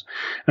ridiculous.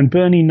 And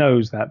Bernie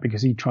knows that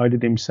because he tried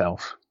it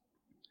himself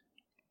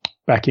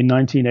back in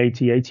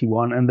 1980,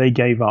 81, and they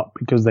gave up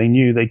because they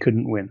knew they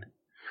couldn't win.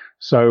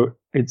 So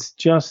it's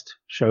just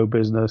show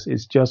business.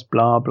 It's just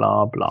blah,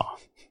 blah, blah.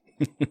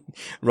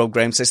 Rob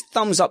Graham says,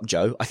 thumbs up,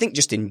 Joe. I think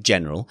just in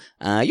general,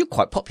 you're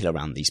quite popular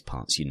around these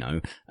parts,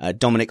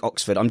 Dominic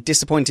Oxford, I'm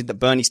disappointed that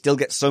Bernie still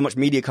gets so much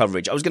media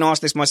coverage. I was going to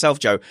ask this myself,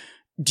 Joe.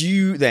 Do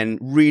you then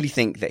really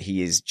think that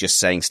he is just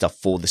saying stuff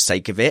for the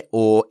sake of it,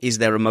 or is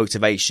there a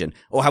motivation?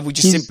 Or have we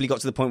just simply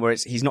got to the point where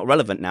he's not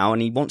relevant now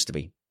and he wants to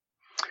be?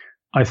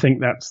 I think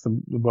that's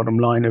the bottom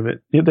line of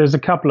it. There's a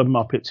couple of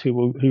Muppets who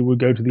will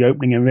go to the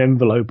opening of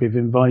envelope if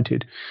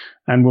invited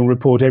and will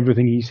report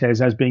everything he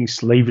says as being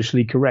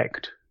slavishly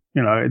correct.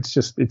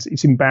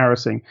 It's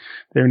embarrassing.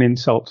 They're an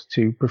insult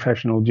to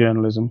professional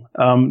journalism.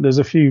 There's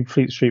a few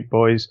Fleet Street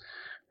boys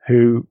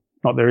who,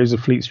 not there is a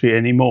Fleet Street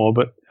anymore,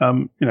 but,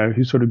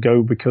 who sort of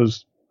go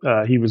because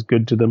he was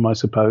good to them, I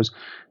suppose.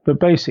 But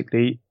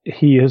basically,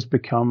 he has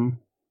become,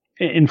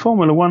 in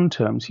Formula One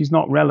terms, he's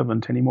not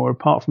relevant anymore,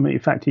 apart from the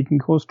fact he can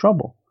cause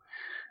trouble.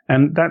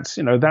 And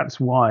that's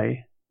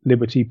why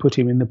Liberty put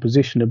him in the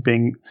position of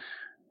being,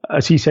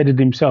 as he said it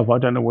himself, I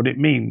don't know what it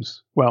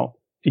means. Well,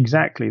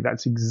 exactly.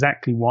 That's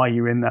exactly why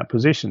you're in that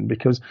position,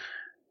 because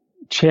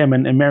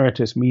chairman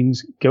emeritus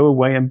means go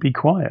away and be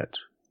quiet.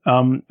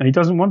 And he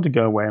doesn't want to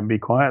go away and be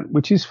quiet,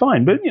 which is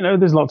fine. But,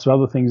 there's lots of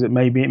other things that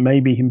it may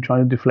be him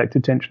trying to deflect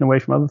attention away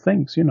from other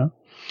things, He's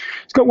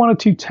got one or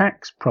two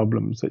tax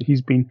problems that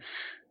he's been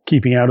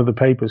keeping out of the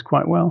papers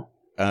quite well.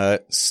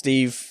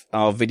 Steve,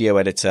 our video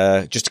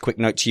editor, just a quick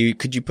note to you.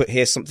 Could you put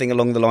here something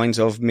along the lines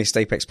of Missed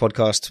Apex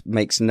podcast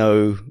makes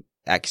no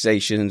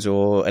accusations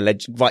or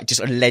just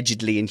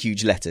allegedly in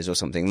huge letters or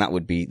something? That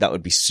would be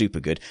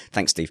super good.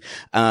 Thanks, Steve.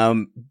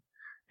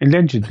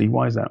 Allegedly,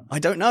 why is that? I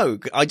don't know.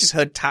 I just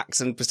heard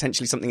tax and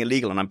potentially something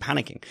illegal and I'm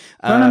panicking.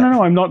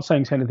 No. I'm not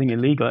saying anything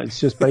illegal.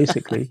 It's just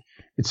basically,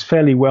 it's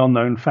fairly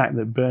well-known fact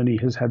that Bernie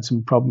has had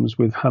some problems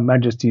with Her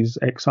Majesty's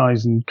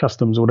Excise and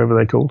Customs or whatever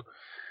they're called.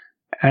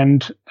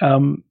 And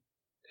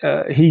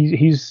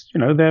he's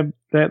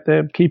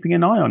they're keeping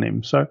an eye on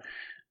him. So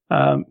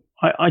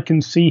I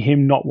can see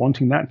him not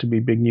wanting that to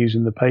be big news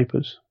in the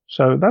papers.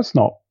 So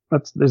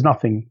there's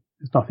nothing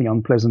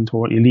unpleasant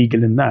or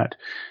illegal in that.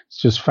 It's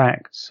just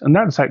facts. And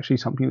that's actually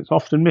something that's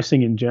often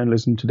missing in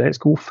journalism today. It's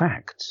called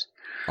facts.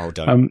 Oh,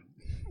 don't.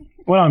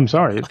 Well, I'm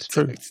sorry. It's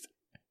true.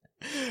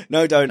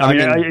 No, don't. I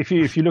mean, if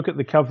you look at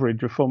the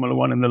coverage of Formula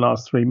One in the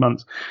last 3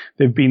 months,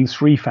 there have been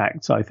 3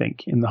 facts, I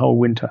think, in the whole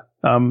winter.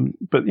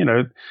 But,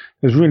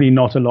 there's really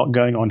not a lot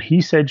going on.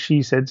 He said,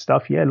 she said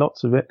stuff. Yeah,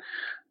 lots of it.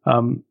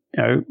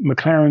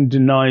 McLaren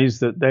denies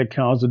that their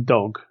car's a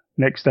dog.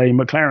 Next day,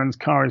 McLaren's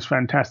car is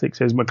fantastic,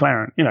 says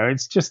McLaren.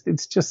 It's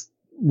just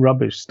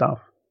rubbish stuff.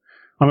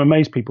 I'm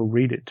amazed people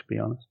read it, to be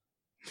honest.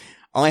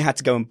 I had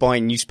to go and buy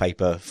a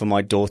newspaper for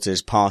my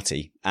daughter's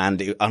party,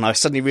 and I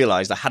suddenly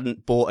realized I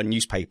hadn't bought a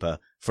newspaper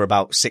for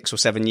about 6 or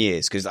 7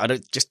 years, because I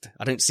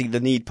don't see the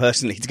need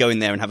personally to go in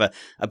there and have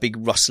a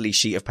big rustly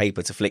sheet of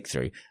paper to flick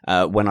through,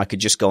 when I could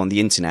just go on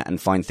the internet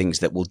and find things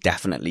that will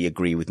definitely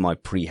agree with my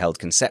pre-held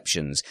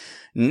conceptions.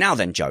 Now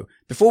then, Joe,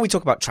 before we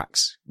talk about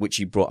tracks, which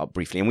you brought up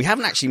briefly, and we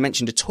haven't actually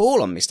mentioned at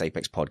all on Missed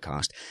Apex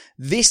podcast,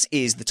 this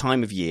is the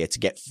time of year to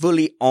get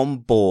fully on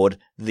board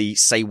the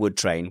Saywood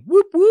train.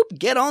 Whoop, whoop,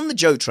 get on the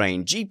Joe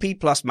train, GP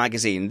Plus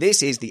magazine.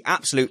 This is the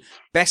absolute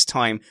best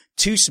time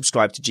to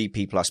subscribe to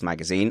GP Plus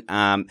magazine.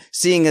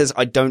 Seeing as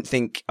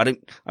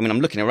I'm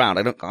looking around,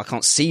 I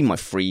can't see my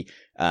free,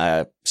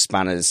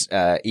 Spanners,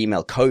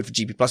 email code for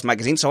GP Plus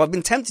magazine. So I've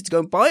been tempted to go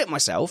and buy it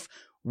myself.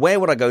 Where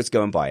would I go to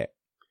go and buy it?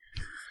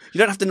 You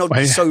don't have to nod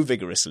so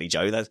vigorously,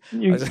 Joe.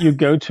 You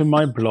go to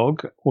my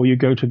blog, or you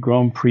go to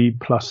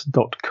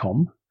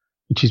grandprixplus.com,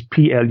 which is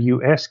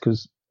PLUS,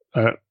 because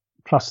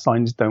plus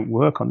signs don't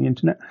work on the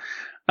internet.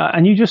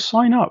 And you just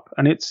sign up,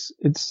 and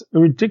it's a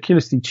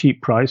ridiculously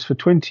cheap price for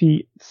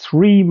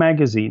 23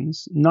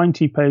 magazines,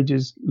 90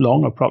 pages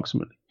long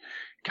approximately,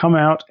 come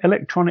out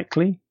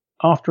electronically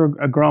after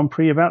a Grand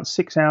Prix, about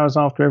 6 hours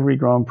after every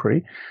Grand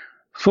Prix.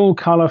 Full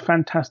color,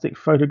 fantastic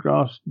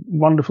photographs,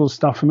 wonderful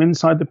stuff from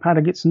inside the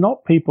paddock. It's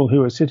not people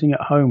who are sitting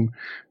at home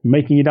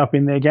making it up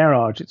in their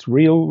garage. It's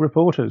real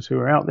reporters who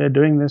are out there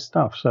doing this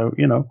stuff. So,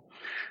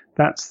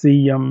 that's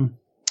the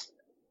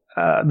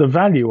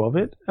value of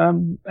it.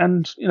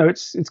 And,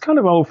 it's kind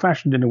of old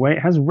fashioned in a way.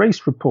 It has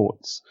race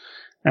reports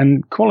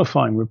and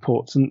qualifying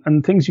reports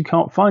and things you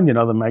can't find in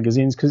other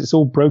magazines, because it's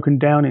all broken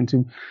down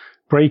into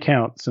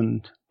breakouts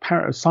and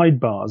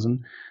sidebars.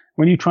 And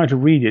when you try to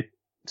read it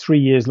 3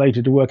 years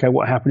later to work out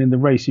what happened in the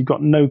race, you've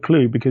got no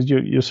clue, because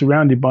you're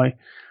surrounded by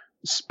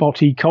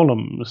spotty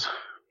columns.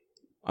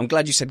 I'm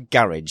glad you said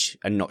garage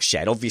and not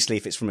shed. Obviously,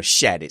 if it's from a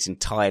shed, it's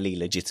entirely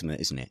legitimate,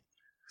 isn't it?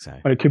 So.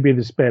 Well, it could be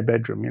the spare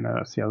bedroom,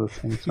 that's the other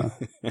thing. So.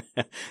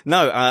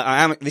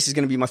 No, this is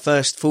going to be my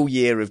first full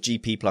year of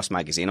GP Plus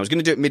magazine. I was going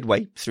to do it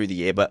midway through the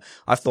year, but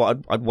I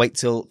thought I'd wait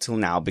till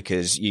now,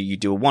 because you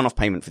do a one-off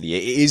payment for the year.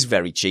 It is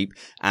very cheap,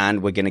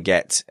 and we're going to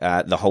get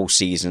the whole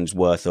season's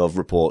worth of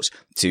reports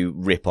to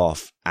rip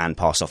off and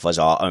pass off as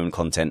our own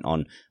content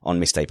on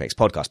Missed Apex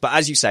podcast. But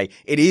as you say,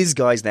 it is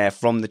guys there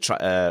from the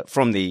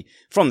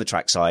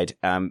track side.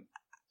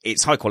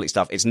 It's high quality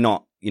stuff. It's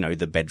not,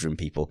 the bedroom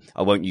people.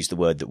 I won't use the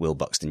word that Will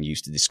Buxton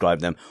used to describe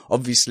them.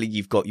 Obviously,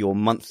 you've got your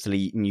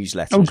monthly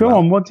newsletter. Oh, go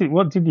on. What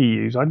did you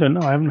use? I don't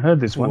know. I haven't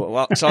heard this one.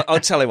 Well, so I'll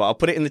tell you what. I'll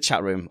put it in the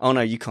chat room. Oh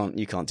no, you can't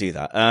do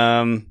that.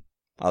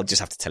 I'll just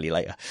have to tell you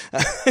later.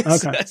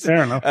 Okay,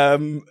 fair enough.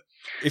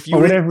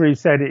 Whenever he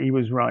said it, he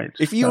was right.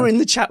 If you were in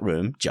the chat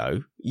room,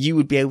 Joe, you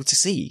would be able to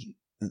see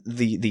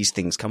these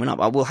things coming up.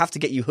 I will have to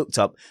get you hooked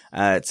up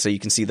so you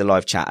can see the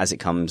live chat as it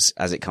comes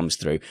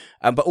through.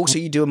 But also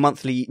you do a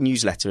monthly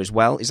newsletter as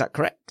well. Is that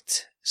correct?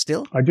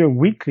 Still? I do a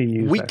weekly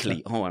newsletter.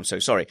 Weekly? Oh, I'm so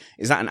sorry.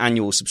 Is that an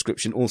annual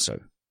subscription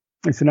also?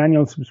 It's an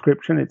annual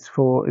subscription. It's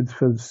for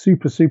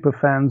super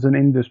fans and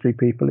industry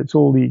people. It's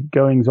all the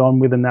goings on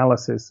with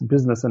analysis,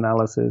 business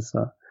analysis,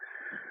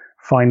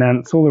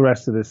 finance, all the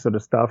rest of this sort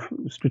of stuff,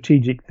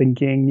 strategic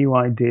thinking, new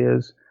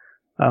ideas.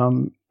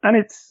 And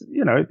it's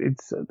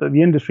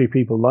the industry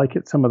people like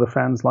it. Some of the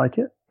fans like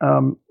it.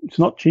 It's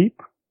not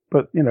cheap,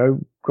 but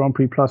Grand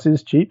Prix Plus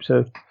is cheap.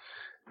 So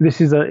this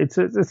is it's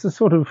a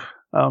sort of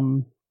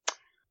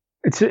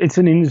it's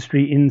an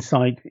industry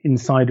insight,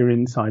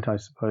 I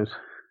suppose.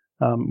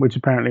 Which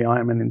apparently I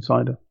am an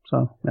insider.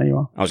 So there you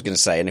are. I was going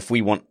to say, and if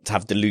we want to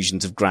have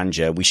delusions of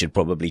grandeur, we should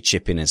probably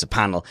chip in as a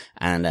panel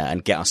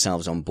and get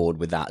ourselves on board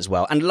with that as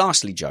well. And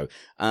lastly, Joe,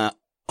 I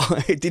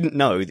didn't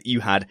know that you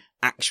had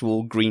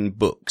actual green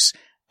books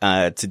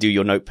to do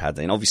your notepad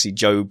in. Obviously,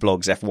 Joe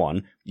blogs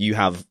F1. You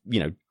have,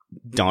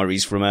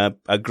 diaries from a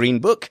green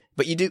book,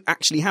 but you do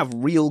actually have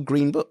real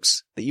green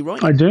books that you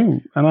write. I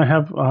do, and I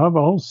have a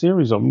whole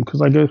series of them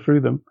because I go through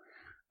them.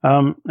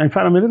 In fact,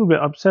 I'm a little bit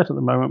upset at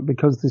the moment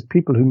because these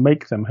people who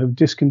make them have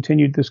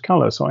discontinued this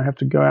color, so I have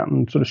to go out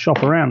and sort of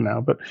shop around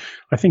now. But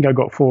I think I've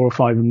got 4 or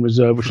 5 in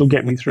reserve, which will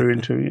get me through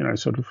into,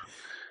 sort of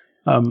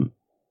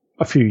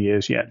a few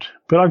years yet.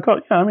 But I've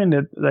got,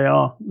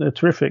 they're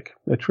terrific.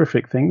 They're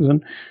terrific things,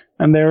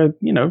 and they're,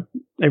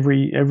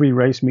 every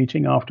race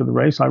meeting after the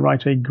race, I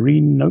write a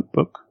green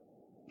notebook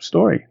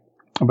story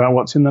about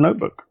what's in the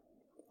notebook.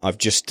 I've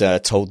just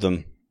told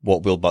them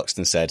what Will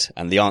Buxton said,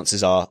 and the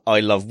answers are,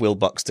 I love Will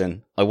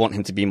Buxton. I want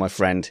him to be my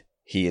friend.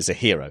 He is a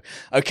hero.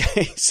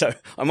 Okay, so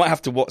I might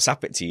have to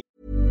WhatsApp it to you.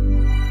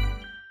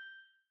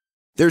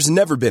 There's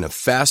never been a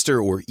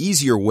faster or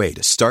easier way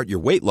to start your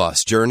weight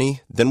loss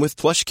journey than with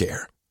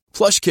PlushCare.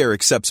 PlushCare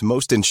accepts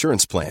most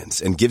insurance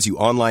plans and gives you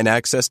online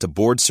access to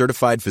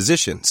board-certified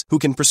physicians who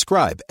can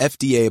prescribe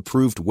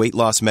FDA-approved weight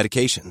loss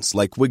medications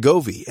like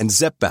Wegovy and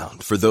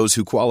Zepbound for those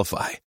who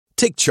qualify.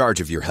 Take charge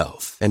of your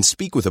health and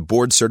speak with a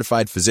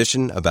board-certified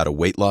physician about a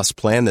weight loss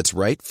plan that's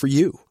right for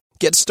you.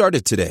 Get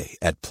started today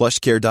at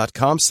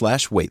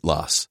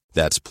plushcare.com/weight-loss.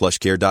 That's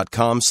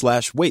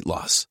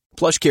plushcare.com/weight-loss.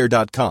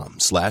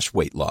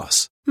 PlushCare.com/weight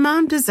loss.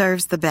 Mom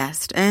deserves the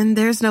best, and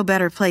there's no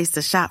better place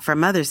to shop for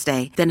Mother's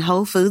Day than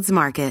Whole Foods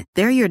Market.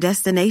 They're your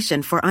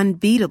destination for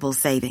unbeatable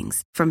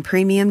savings, from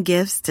premium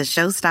gifts to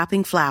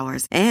show-stopping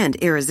flowers and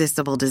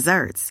irresistible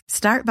desserts.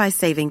 Start by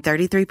saving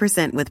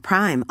 33% with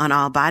Prime on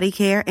all body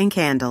care and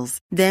candles.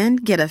 Then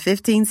get a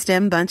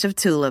 15-stem bunch of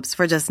tulips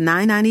for just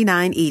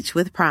 $9.99 each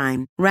with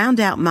Prime. Round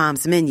out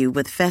Mom's menu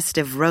with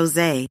festive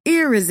rosé,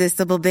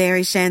 irresistible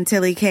berry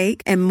chantilly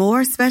cake, and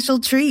more special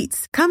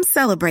treats. Come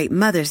celebrate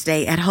Mother's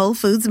Day at Whole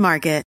Foods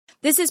Market.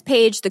 This is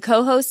Paige, the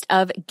co-host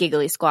of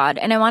Giggly Squad,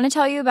 and I want to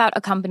tell you about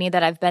a company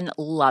that I've been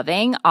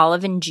loving,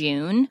 Olive &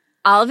 June.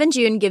 Olive &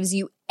 June gives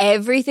you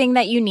everything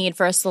that you need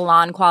for a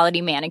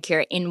salon-quality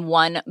manicure in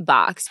one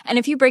box. And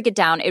if you break it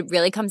down, it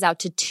really comes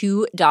out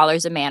to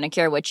 $2 a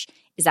manicure, which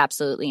is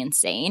absolutely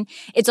insane.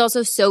 It's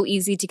also so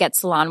easy to get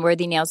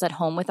salon-worthy nails at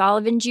home with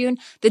Olive & June.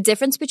 The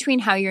difference between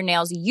how your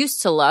nails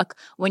used to look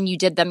when you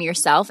did them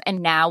yourself and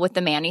now with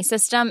the Mani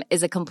system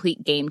is a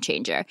complete game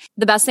changer.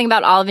 The best thing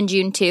about Olive &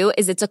 June, too,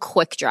 is it's a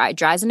quick dry.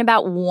 Dries in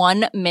about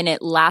 1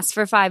 minute, lasts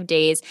for 5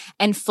 days,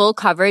 and full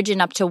coverage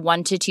in up to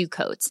 1 to 2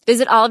 coats.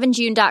 Visit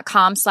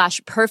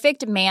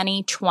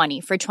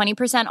oliveandjune.com/perfectmani20 for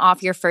 20%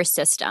 off your first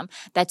system.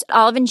 That's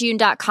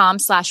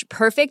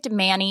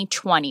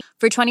oliveandjune.com/perfectmani20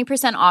 for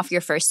 20% off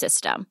your first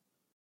system.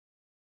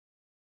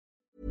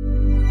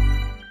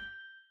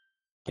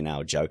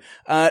 Now, Joe,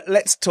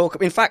 let's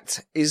talk. In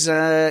fact, is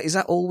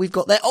that all we've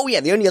got there? Oh yeah,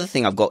 the only other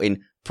thing I've got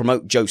in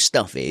promote Joe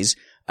stuff is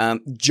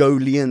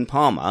Jolyon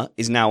Palmer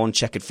is now on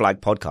Checkered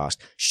Flag podcast.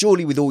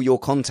 Surely with all your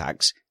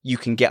contacts, you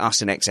can get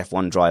us an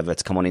ex-F1 driver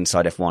to come on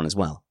Inside F1 as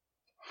well.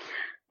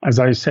 As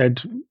I said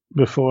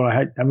before,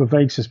 I have a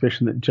vague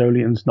suspicion that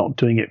Jolyon's not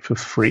doing it for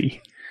free.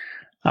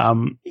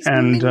 He's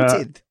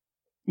limited.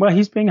 Well,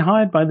 he's being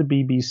hired by the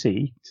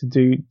BBC to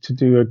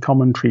do a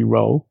commentary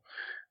role.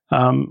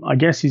 I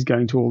guess he's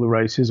going to all the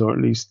races, or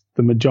at least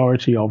the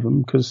majority of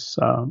them, because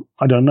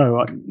I don't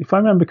know. If I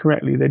remember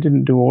correctly, they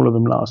didn't do all of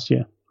them last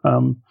year.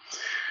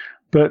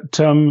 But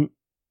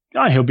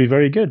he'll be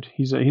very good.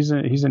 He's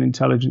an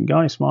intelligent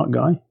guy, smart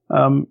guy.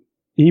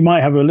 He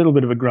might have a little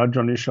bit of a grudge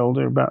on his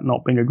shoulder about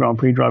not being a Grand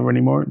Prix driver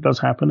anymore. It does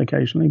happen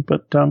occasionally,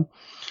 but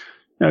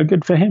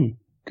good for him.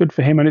 Good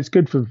for him, and it's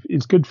good for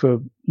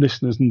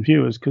listeners and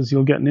viewers because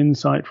he'll get an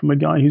insight from a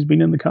guy who's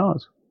been in the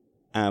cars.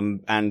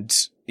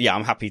 And yeah,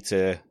 I'm happy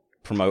to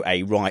promote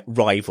a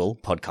rival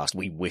podcast.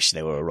 We wish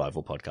they were a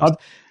rival podcast.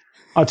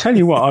 I'll tell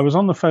you what, I was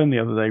on the phone the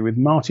other day with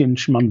Martin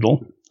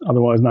Schmundel,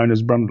 otherwise known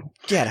as Brundle.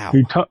 Get out.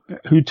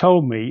 Who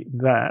told me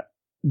that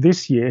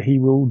this year he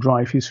will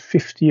drive his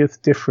 50th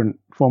different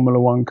Formula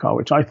One car,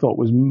 which I thought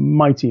was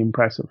mighty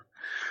impressive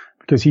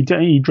because he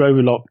drove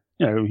a lot.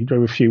 He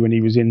drove a few when he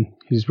was in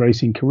his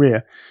racing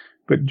career,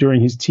 but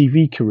during his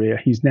TV career,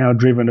 he's now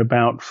driven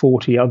about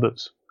 40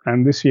 others.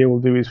 And this year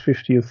will do his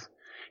 50th.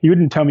 He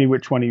wouldn't tell me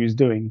which one he was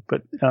doing,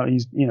 but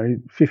he's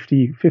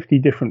 50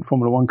 different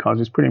Formula One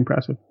cars is pretty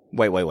impressive.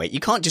 Wait. You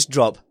can't just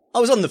drop. I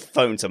was on the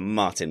phone to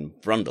Martin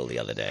Brundle the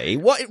other day.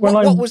 What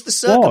was the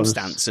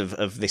circumstance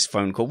of this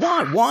phone call?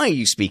 Why are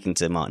you speaking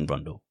to Martin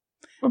Brundle?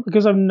 Well,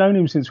 because I've known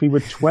him since we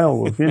were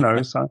 12,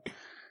 so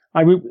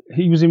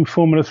he was in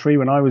Formula 3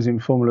 when I was in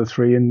Formula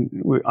 3,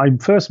 and I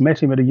first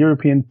met him at a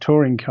European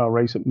touring car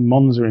race at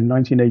Monza in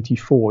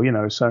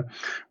 1984, so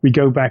we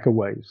go back a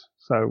ways.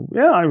 So,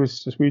 yeah, we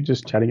were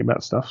just chatting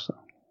about stuff. So.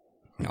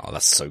 Oh,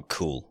 that's so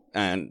cool.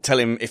 And tell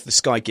him if the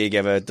Sky gig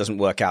ever doesn't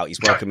work out, he's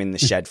welcome in the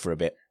shed for a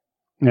bit.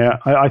 Yeah,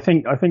 I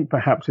think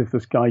perhaps if the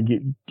Sky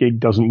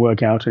gig doesn't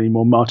work out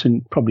anymore,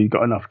 Martin probably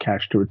got enough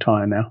cash to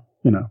retire now.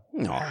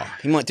 Oh,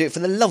 he might do it for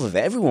the love of it.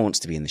 Everyone wants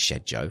to be in the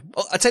shed, Joe.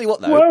 Oh, I tell you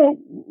what, though. Well,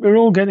 we're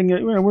all getting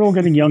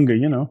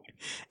younger,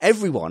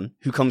 Everyone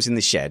who comes in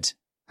the shed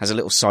has a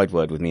little side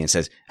word with me and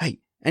says,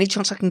 "Hey, any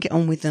chance I can get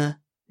on with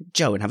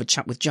Joe and have a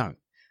chat with Joe?"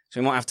 So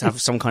we might have to have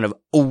some kind of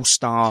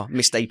all-star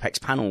Missed Apex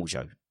panel,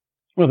 Joe.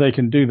 Well, they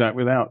can do that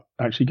without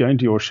actually going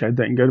to your shed.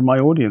 They can go to my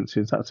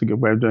audiences. That's a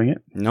good way of doing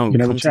it. No, you can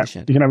have a chat.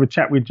 You can have a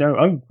chat with Joe.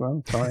 Oh,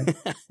 well, sorry.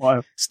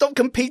 Stop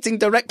competing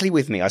directly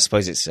with me. I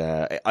suppose it's.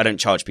 I don't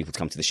charge people to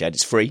come to the shed.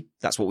 It's free.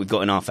 That's what we've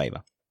got in our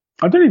favour.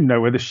 I don't even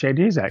know where the shed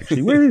is.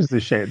 Actually, where is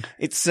the shed?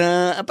 It's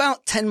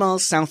about 10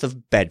 miles south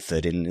of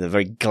Bedford, in the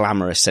very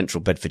glamorous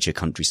central Bedfordshire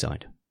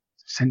countryside.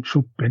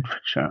 Central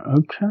Bedfordshire.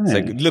 Okay. So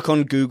look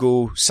on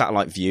Google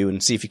Satellite View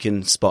and see if you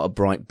can spot a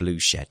bright blue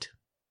shed.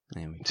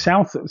 There we go.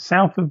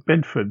 South of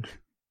Bedford.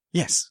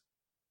 Yes.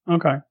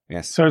 Okay.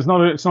 Yes. So it's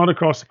not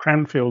across the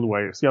Cranfield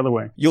way. It's the other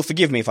way. You'll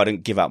forgive me if I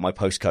don't give out my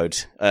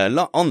postcode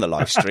on the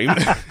live stream.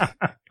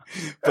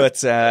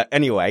 But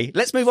anyway,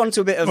 let's move on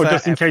to a bit of... Or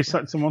just in case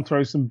someone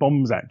throws some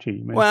bombs at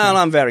you. Well,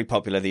 I'm very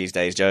popular these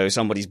days, Joe.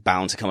 Somebody's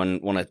bound to come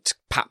and want to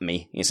pat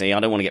me. You see,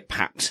 I don't want to get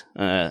papped,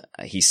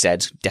 he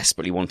said,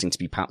 desperately wanting to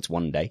be papped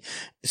one day.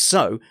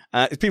 So,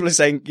 people are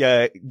saying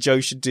Joe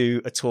should do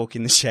a talk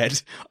in the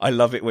shed. I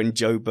love it when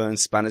Joe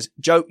burns spanners.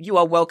 Joe, you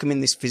are welcome in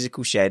this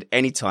physical shed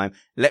anytime.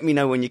 Let me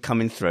know when you're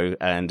coming through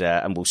and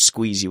we'll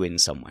squeeze you in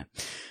somewhere.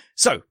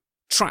 So,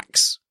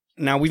 tracks.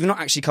 Now, we've not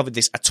actually covered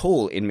this at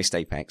all in Missed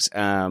Apex,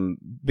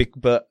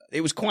 but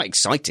it was quite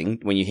exciting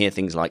when you hear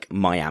things like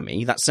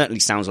Miami. That certainly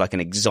sounds like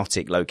an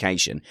exotic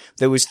location.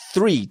 There was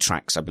 3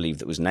 tracks, I believe,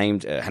 that was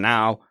named.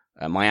 Hanau,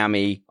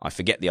 Miami, I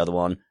forget the other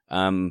one.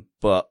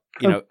 But,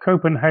 you know...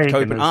 Copenhagen.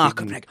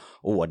 Copenhagen.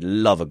 Oh, I'd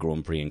love a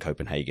Grand Prix in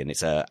Copenhagen.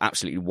 It's a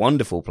absolutely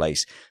wonderful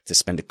place to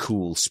spend a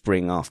cool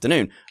spring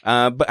afternoon.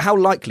 But how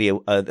likely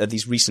are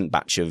these recent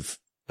batch of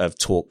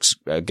talks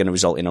going to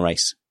result in a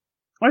race?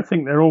 I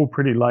think they're all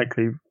pretty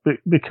likely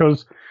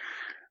because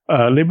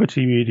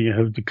Liberty Media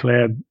have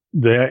declared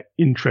their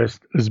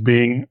interest as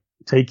being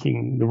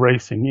taking the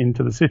racing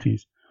into the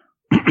cities,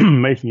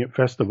 making it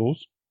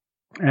festivals,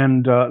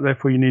 and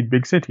therefore you need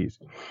big cities.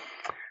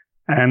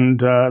 And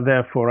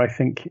therefore, I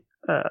think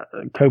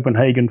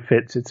Copenhagen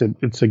fits.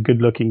 It's a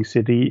good-looking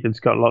city.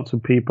 It's got lots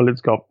of people. It's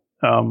got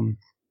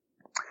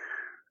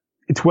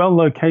it's well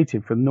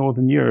located for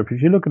Northern Europe.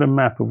 If you look at a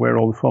map of where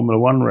all the Formula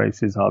One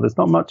races are, there's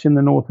not much in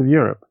the north of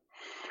Europe.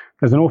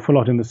 There's an awful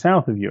lot in the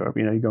south of Europe.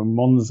 You know, you've got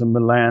Monza,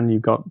 Milan,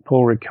 you've got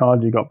Paul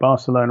Ricard, you've got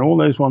Barcelona, all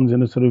those ones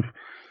in a sort of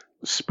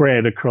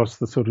spread across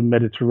the sort of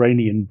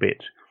Mediterranean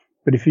bit.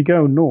 But if you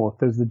go north,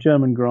 there's the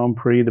German Grand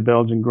Prix, the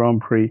Belgian Grand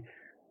Prix,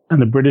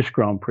 and the British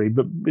Grand Prix.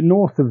 But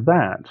north of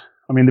that,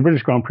 I mean, the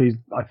British Grand Prix is,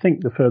 I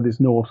think, the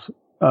furthest north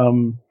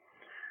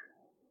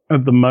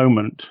at the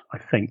moment, I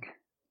think,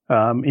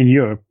 in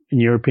Europe,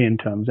 in European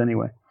terms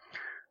anyway.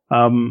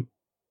 And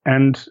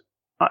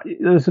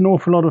there's an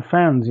awful lot of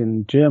fans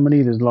in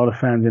Germany. There's a lot of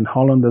fans in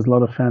Holland. There's a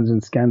lot of fans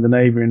in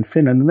Scandinavia and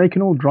Finland. And they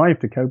can all drive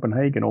to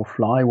Copenhagen or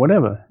fly,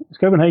 whatever.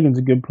 Copenhagen's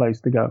a good place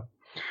to go.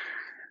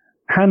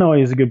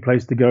 Hanoi is a good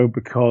place to go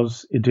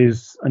because it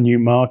is a new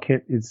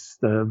market. It's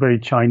very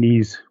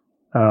Chinese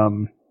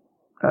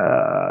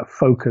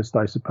focused,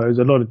 I suppose.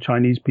 A lot of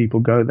Chinese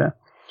people go there.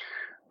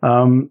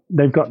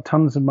 They've got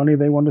tons of money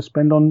they want to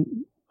spend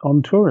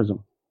on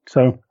tourism.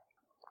 So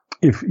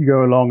if you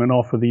go along and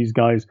offer these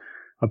guys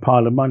a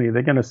pile of money,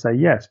 they're going to say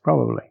yes,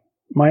 probably.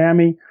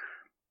 Miami,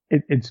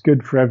 it's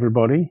good for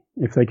everybody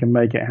if they can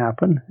make it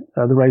happen.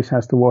 The race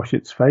has to wash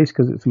its face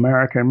because it's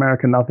America.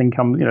 America, nothing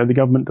comes, you know, the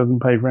government doesn't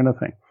pay for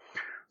anything.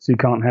 So you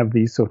can't have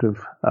these sort of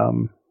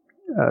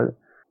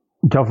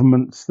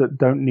governments that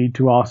don't need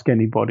to ask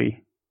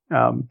anybody.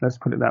 Let's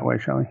put it that way,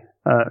 shall we?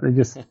 They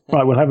just,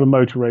 right, we'll have a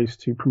motor race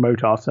to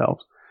promote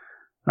ourselves.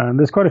 And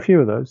there's quite a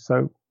few of those.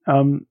 So,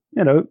 you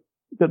know,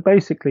 but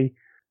basically,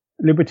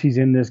 Liberty's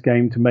in this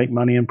game to make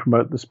money and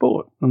promote the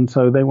sport. And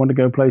so they want to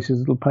go places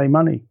that'll pay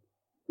money.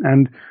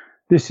 And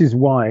this is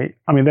why,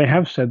 I mean, they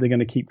have said they're going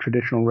to keep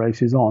traditional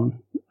races on.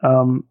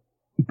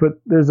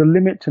 But there's a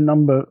limit to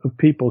number of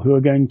people who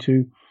are going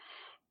to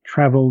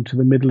travel to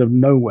the middle of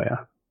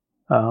nowhere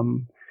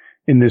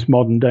in this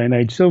modern day and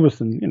age.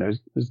 Silverstone, you know,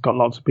 has got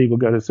lots of people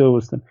go to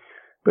Silverstone.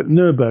 But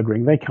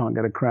Nürburgring, they can't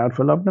get a crowd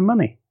for love nor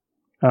money.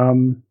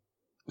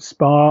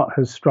 Spa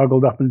has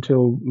struggled up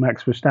until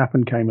Max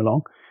Verstappen came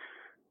along.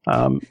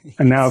 And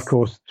now, of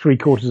course,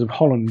 3/4 of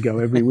Holland go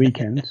every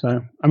weekend.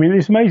 So, I mean,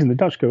 it's amazing. The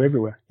Dutch go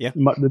everywhere. Yeah.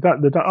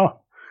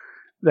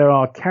 There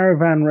are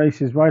caravan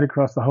races right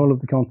across the whole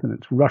of the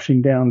continent,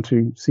 rushing down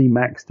to see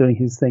Max doing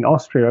his thing.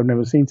 Austria, I've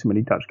never seen so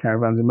many Dutch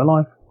caravans in my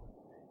life.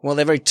 Well,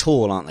 they're very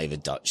tall, aren't they, the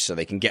Dutch? So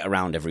they can get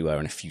around everywhere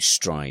in a few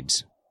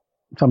strides.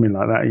 Something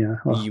like that, yeah.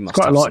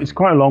 Well, it's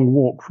quite a long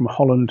walk from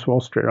Holland to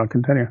Austria, I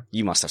can tell you.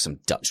 You must have some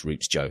Dutch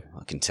roots, Joe.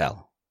 I can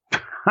tell.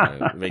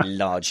 A very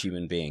large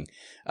human being.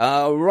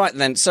 Right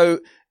then. So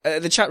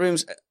the chat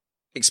room's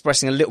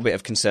expressing a little bit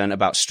of concern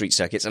about street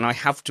circuits, and I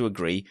have to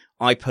agree.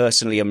 I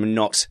personally am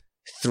not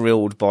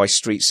thrilled by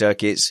street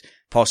circuits,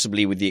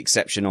 possibly with the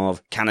exception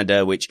of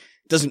Canada, which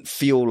doesn't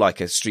feel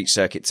like a street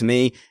circuit to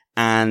me,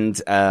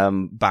 and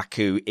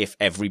Baku if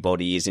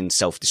everybody is in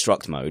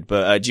self-destruct mode.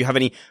 But do you have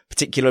any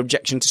particular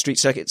objection to street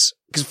circuits?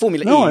 Because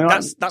Formula E,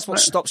 that's what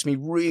stops me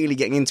really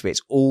getting into it.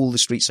 It's all the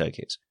street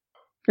circuits.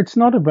 It's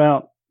not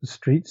about the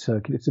street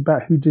circuit. It's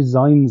about who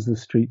designs the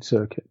street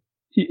circuit.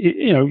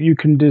 You know, you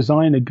can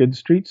design a good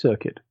street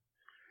circuit.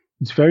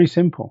 It's very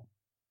simple.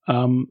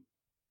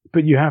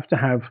 But you have to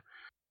have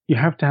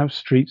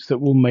streets that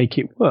will make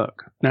it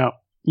work. Now,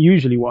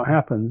 usually what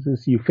happens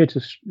is you fit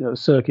a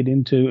circuit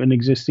into an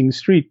existing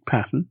street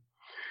pattern,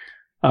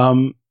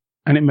 and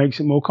it makes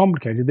it more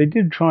complicated. They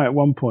did try at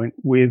one point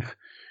with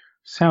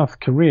South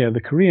Korea. The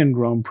Korean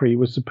Grand Prix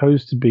was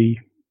supposed to be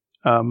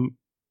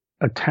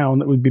a town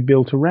that would be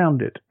built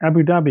around it.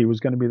 Abu Dhabi was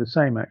going to be the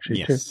same, actually,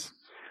 yes.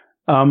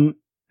 too.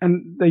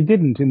 And they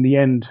didn't, in the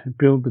end,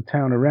 build the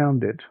town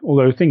around it,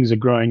 although things are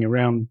growing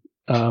around,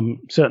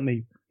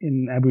 certainly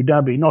in Abu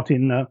Dhabi, not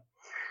in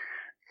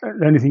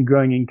the only thing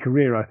growing in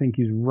Korea, I think,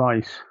 is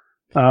rice.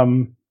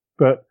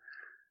 But,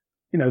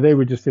 you know, they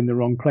were just in the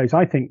wrong place.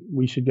 I think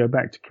we should go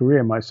back to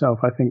Korea myself.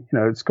 I think, you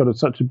know, it's got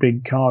such a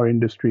big car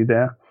industry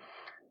there.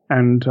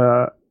 And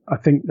I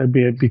think it'd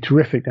be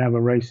terrific to have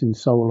a race in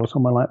Seoul or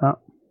somewhere like that.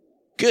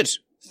 Good.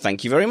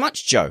 Thank you very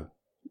much, Joe.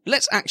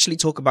 Let's actually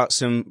talk about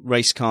some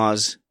race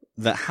cars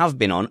that have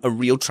been on a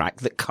real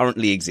track that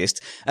currently exists.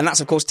 And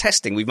that's, of course,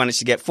 testing. We've managed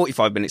to get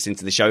 45 minutes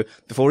into the show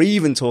before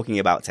even talking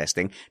about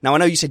testing. Now, I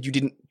know you said you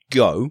didn't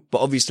go, but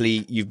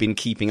obviously you've been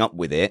keeping up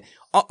with it.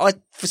 I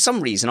for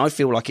some reason, I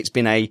feel like it's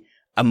been a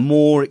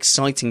more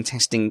exciting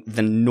testing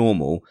than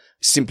normal,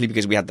 simply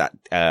because we had that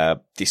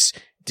this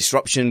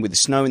disruption with the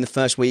snow in the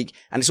first week,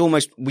 and it's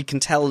almost, we can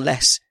tell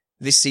less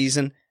this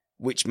season,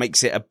 which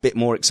makes it a bit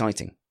more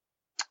exciting.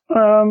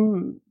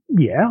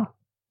 Yeah.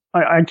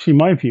 Actually,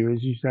 my view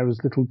is you should have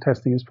as little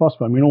testing as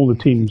possible. I mean, all the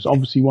teams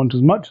obviously want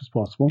as much as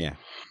possible. Yeah.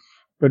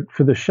 But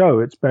for the show,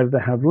 it's better to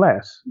have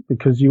less,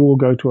 because you all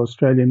go to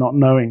Australia not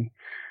knowing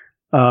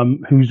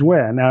who's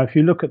where. Now, if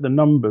you look at the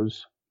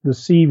numbers,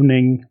 this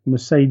evening,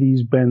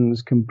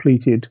 Mercedes-Benz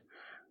completed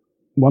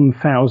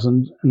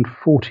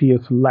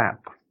 1,040th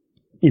lap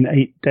in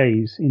 8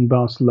 days in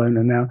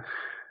Barcelona. Now,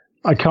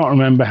 I can't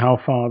remember how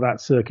far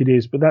that circuit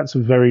is, but that's a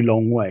very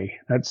long way.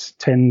 That's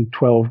 10,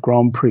 12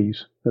 Grand Prix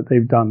that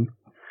they've done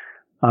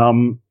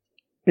in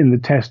the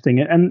testing.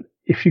 And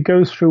if you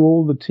go through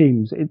all the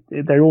teams,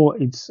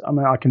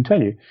 I can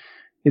tell you,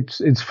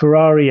 it's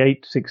Ferrari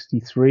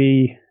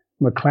 863,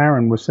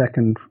 McLaren was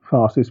second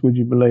fastest, would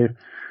you believe,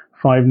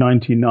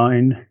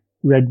 599,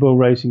 Red Bull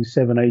Racing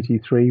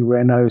 783,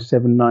 Renault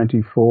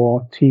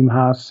 794, Team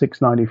Haas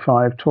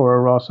 695,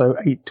 Toro Rosso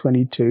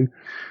 822,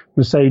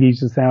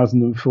 Mercedes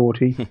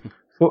 1040,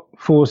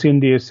 Force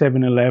India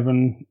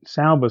 711,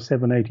 Sauber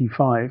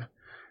 785,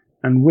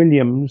 and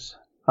Williams,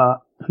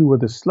 who were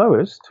the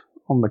slowest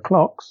on the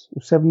clocks,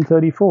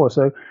 734.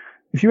 So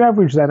if you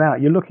average that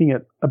out, you're looking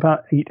at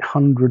about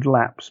 800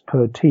 laps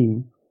per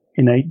team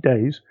in 8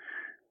 days,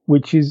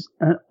 which is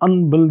an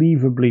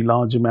unbelievably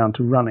large amount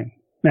of running.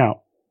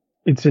 Now,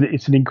 it's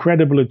an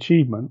incredible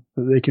achievement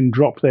that they can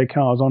drop their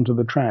cars onto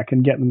the track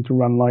and get them to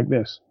run like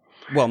this.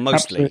 Well,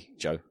 mostly, absolutely.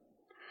 Joe.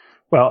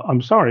 Well,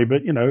 I'm sorry,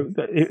 but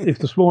if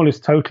the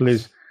smallest total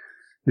is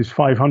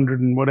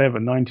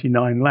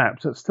 599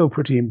 laps, that's still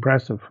pretty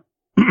impressive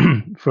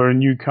for a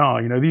new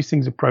car. These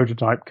things are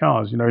prototype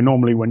cars.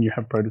 Normally when you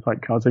have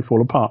prototype cars, they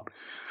fall apart.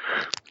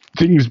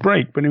 Things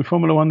break, but in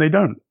Formula One, they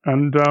don't.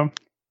 And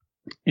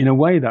in a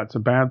way, that's a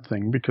bad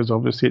thing, because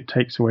obviously it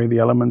takes away the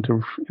element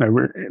of,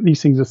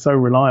 these things are so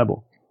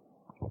reliable.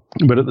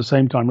 But at the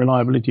same time,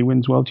 reliability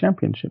wins world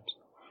championships.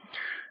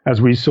 As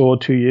we saw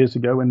 2 years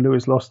ago when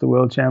Lewis lost the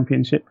world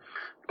championship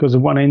because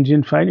of one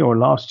engine failure, or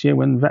last year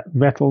when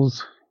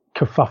Vettel's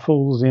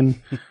kerfuffles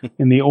in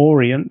the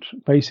Orient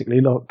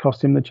basically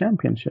cost him the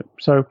championship.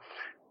 So,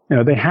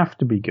 they have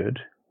to be good.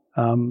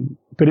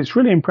 But it's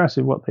really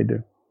impressive what they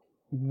do.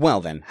 Well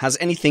then, has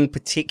anything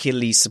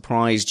particularly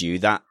surprised you?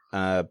 That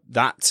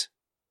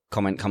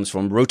comment comes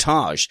from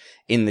Rotage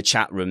in the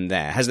chat room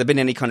there. Has there been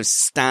any kind of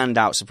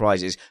standout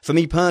surprises? For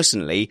me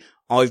personally,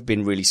 I've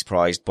been really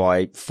surprised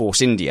by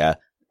Force India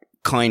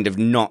kind of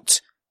not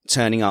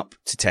turning up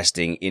to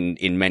testing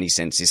in many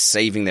senses,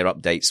 saving their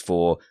updates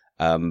for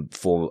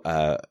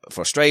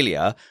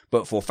Australia,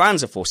 but for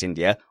fans of Force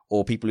India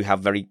or people who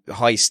have very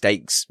high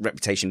stakes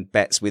reputation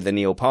bets with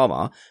Anil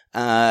Parmar,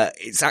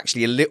 it's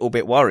actually a little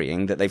bit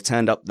worrying that they've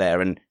turned up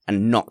there and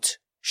not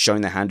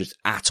shown their hand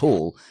at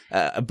all.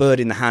 A bird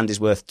in the hand is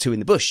worth two in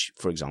the bush,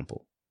 for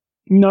example.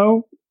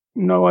 No,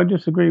 I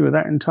disagree with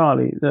that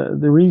entirely.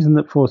 The reason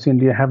that Force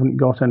India haven't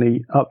got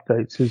any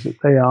updates is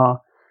that they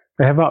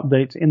have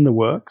updates in the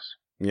works.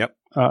 Yep.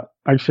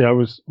 Actually, I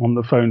was on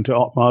the phone to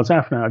Otmar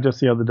Zafnar just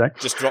the other day.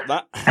 Just drop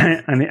that.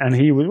 and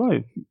he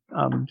was,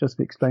 just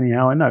explaining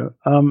how I know.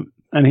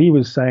 And he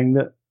was saying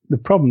that the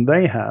problem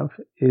they have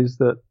is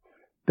that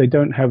they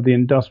don't have the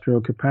industrial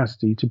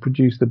capacity to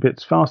produce the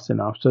bits fast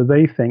enough. So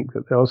they think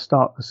that they'll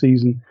start the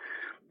season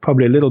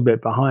probably a little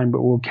bit behind,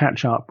 but will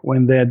catch up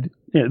when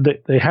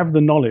they have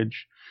the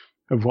knowledge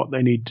of what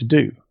they need to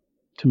do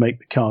to make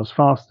the cars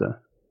faster,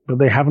 but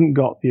they haven't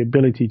got the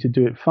ability to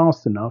do it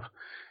fast enough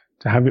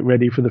to have it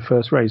ready for the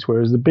first race,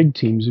 whereas the big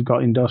teams have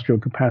got industrial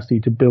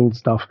capacity to build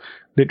stuff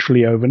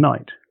literally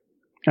overnight.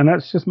 And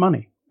that's just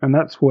money. And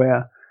that's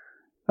where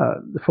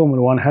the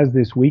Formula One has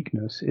this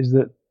weakness, is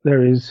that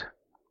there is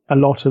a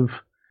lot of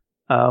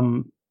the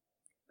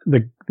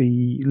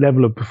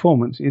level of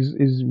performance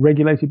is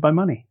regulated by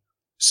money.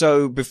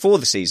 So before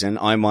the season,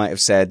 I might have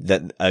said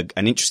that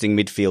an interesting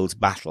midfield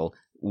battle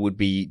would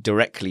be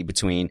directly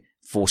between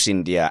Force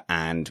India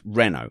and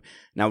Renault.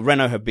 Now,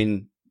 Renault have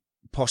been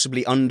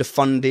possibly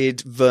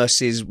underfunded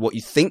versus what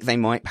you think they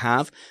might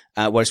have,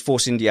 whereas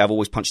Force India have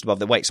always punched above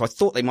their weight. So I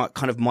thought they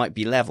might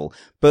be level.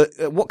 But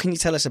what can you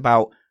tell us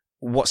about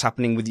what's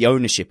happening with the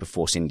ownership of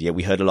Force India?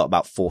 We heard a lot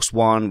about Force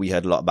One. We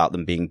heard a lot about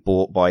them being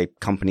bought by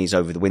companies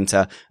over the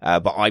winter.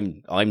 But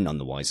I'm none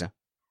the wiser.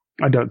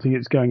 I don't think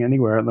it's going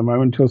anywhere at the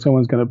moment until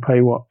someone's going to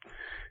pay what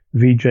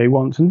Vijay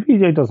wants. And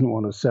Vijay doesn't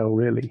want to sell,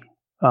 really.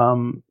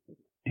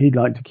 He'd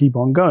like to keep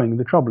on going.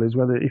 The trouble is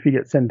whether if he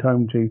gets sent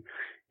home to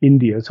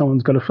India,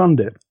 someone's got to fund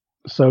it.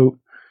 So,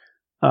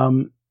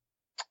 and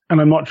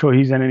I'm not sure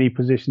he's in any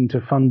position to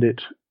fund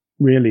it,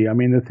 really. I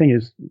mean, the thing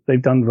is, they've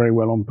done very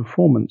well on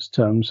performance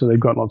terms, so they've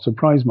got lots of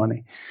prize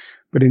money.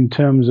 But in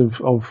terms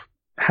of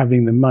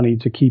having the money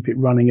to keep it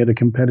running at a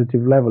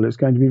competitive level, it's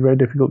going to be very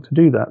difficult to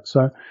do that.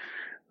 So,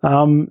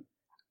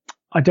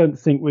 I don't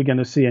think we're going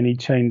to see any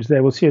change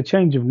there. We'll see a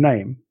change of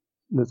name,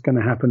 that's going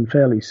to happen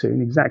fairly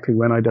soon. Exactly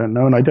when, I don't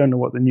know. And I don't know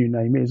what the new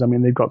name is. I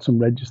mean, they've got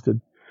some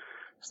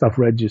stuff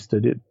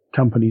registered at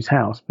Company's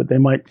House, but they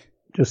might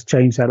just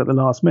change that at the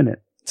last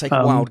minute. Take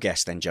a wild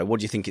guess then, Joe. What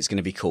do you think it's going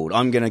to be called?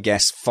 I'm going to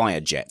guess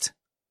Firejet.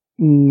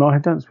 No, I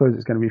don't suppose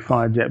it's going to be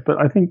Firejet, but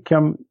I think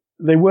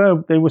they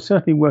were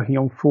certainly working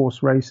on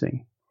Force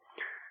Racing,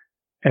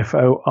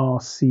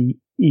 FORCE,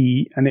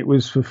 and it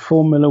was for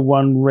Formula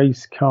One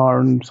race car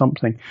and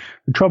something.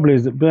 The trouble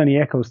is that Bernie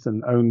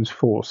Ecclestone owns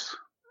Force,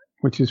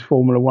 which is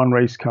Formula One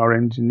race car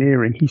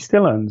engineering. He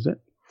still owns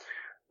it,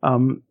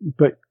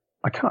 but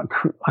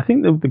I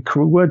think the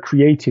word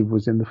creative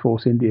was in the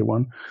Force India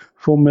one,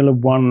 Formula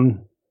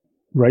One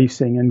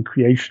racing and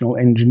creational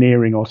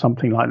engineering or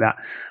something like that.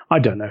 I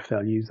don't know if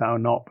they'll use that or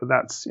not, but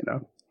that's,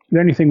 the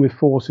only thing with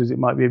Force is it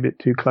might be a bit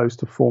too close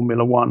to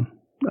Formula One.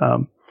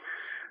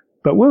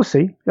 But we'll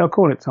see. They'll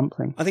call it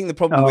something. I think the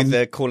problem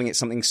with calling it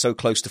something so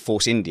close to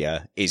Force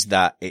India is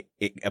that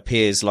it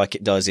appears like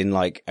it does in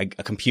like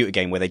a computer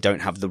game where they don't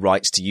have the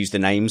rights to use the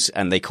names,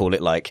 and they call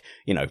it like,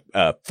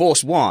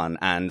 Force One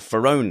and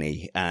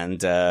Ferroni and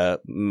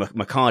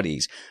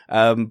McCarty's.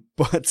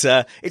 But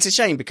it's a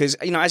shame because,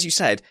 as you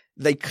said,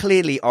 they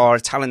clearly are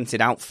a talented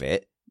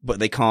outfit, but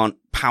they can't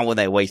power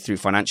their way through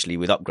financially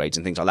with upgrades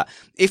and things like that.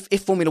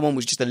 If Formula One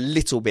was just a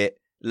little bit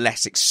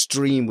less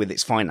extreme with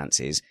its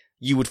finances,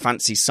 you would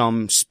fancy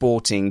some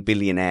sporting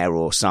billionaire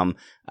or some,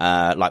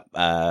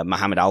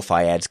 Mohammed Al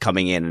Fayed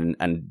coming in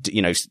and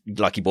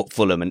like he bought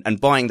Fulham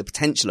and buying the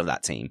potential of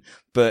that team.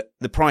 But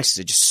the prices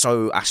are just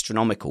so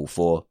astronomical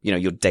for,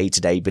 your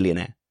day-to-day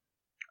billionaire.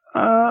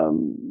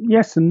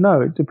 Yes and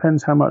no. It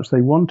depends how much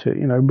they want it.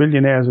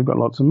 Billionaires have got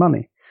lots of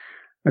money.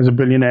 There's a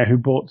billionaire who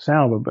bought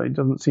Sauber, but he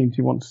doesn't seem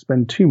to want to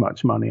spend too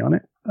much money on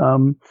it.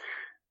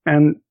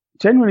 And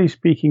generally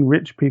speaking,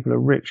 rich people are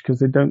rich because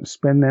they don't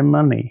spend their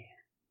money.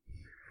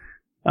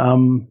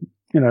 So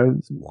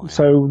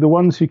the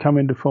ones who come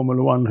into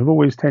Formula One have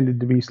always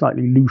tended to be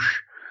slightly louche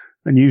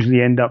and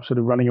usually end up sort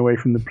of running away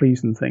from the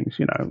police and things.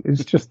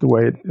 It's just the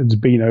way it's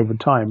been over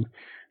time.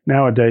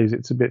 Nowadays,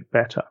 it's a bit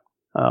better,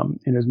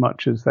 in as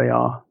much as they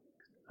are,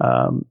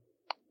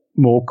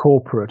 more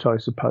corporate, I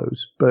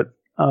suppose. But,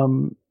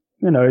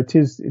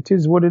 it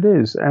is what it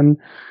is. And,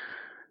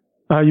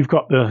 you've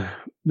got the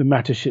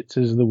Mateschitz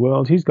of the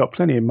world. He's got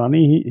plenty of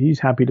money.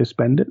 He's happy to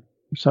spend it.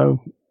 So,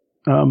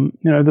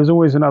 there's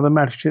always another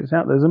Mateschitz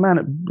out there. There's a man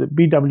at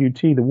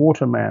BWT, the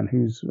Waterman,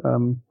 who's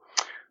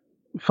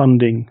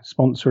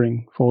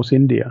sponsoring Force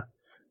India.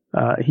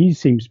 He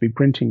seems to be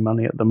printing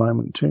money at the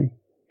moment too.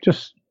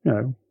 Just,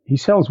 he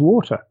sells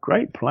water.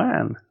 Great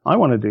plan. I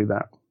want to do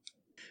that.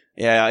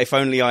 Yeah, if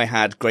only I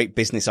had great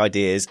business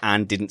ideas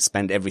and didn't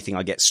spend everything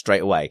I get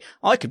straight away,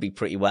 I could be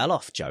pretty well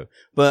off, Joe.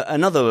 But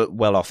another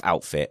well-off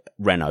outfit,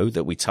 Renault,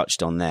 that we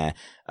touched on there,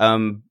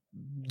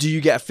 do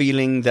you get a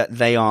feeling that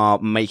they are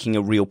making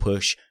a real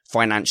push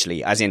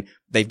financially, as in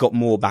they've got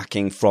more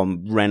backing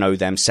from Renault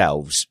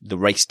themselves, the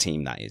race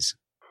team, that is?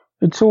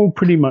 It's all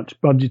pretty much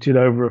budgeted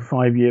over a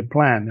 5-year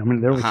plan. I mean,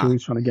 they're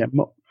always trying to get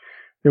more.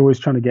 They're always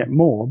trying to get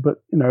more,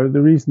 but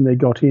the reason they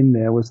got in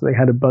there was they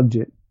had a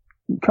budget.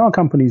 Car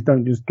companies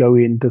don't just go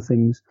into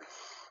things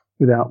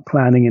without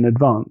planning in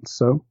advance.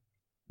 So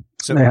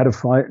they had a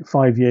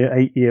 5-year,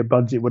 8-year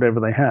budget,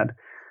 whatever they had.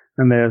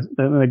 And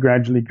they're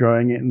gradually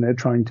growing it, and they're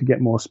trying to get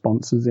more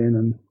sponsors in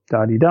and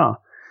da-di-da.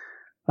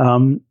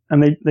 And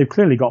they've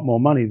clearly got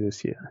more money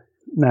this year.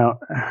 Now,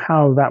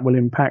 how that will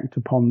impact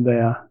upon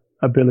their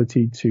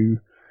ability to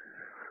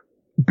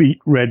beat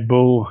Red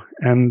Bull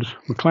and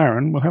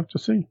McLaren, we'll have to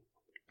see.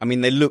 I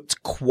mean, they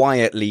looked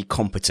quietly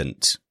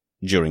competent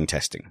during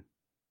testing.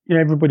 Yeah,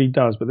 everybody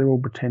does, but they're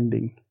all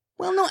pretending.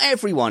 Well, not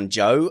everyone,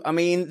 Joe. I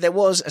mean, there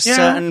was a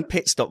certain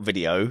pit stop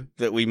video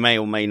that we may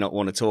or may not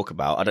want to talk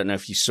about. I don't know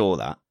if you saw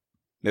that.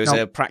 There was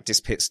a practice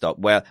pit stop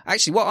where,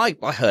 actually, what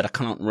I heard, I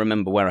can't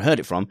remember where I heard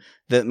it from,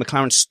 that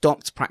McLaren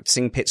stopped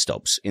practicing pit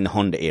stops in the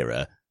Honda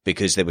era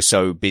because they were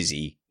so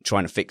busy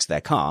trying to fix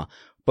their car.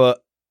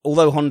 But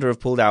although Honda have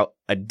pulled out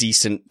a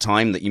decent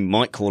time that you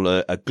might call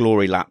a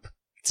glory lap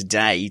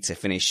today to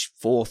finish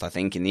 4th, I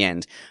think, in the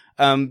end,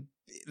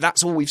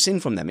 that's all we've seen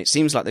from them. It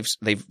seems like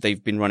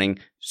they've been running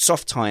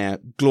soft tyre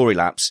glory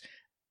laps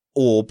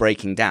or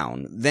breaking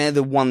down. They're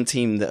the one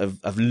team that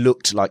have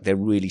looked like they're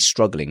really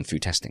struggling through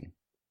testing.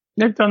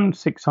 They've done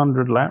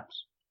 600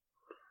 laps,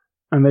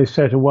 and they've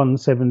set a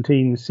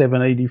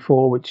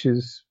 1:17.784, which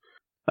is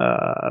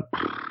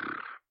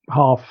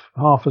half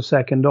a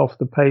second off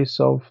the pace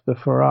of the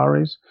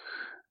Ferraris.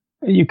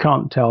 You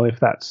can't tell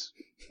if that's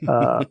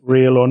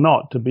real or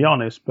not, to be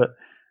honest. But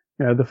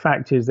the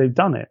fact is they've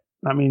done it.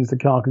 That means the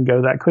car can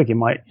go that quick. It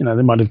might, they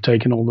might have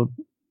taken all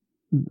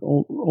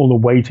the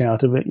weight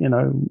out of it.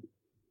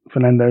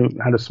 Fernando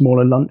had a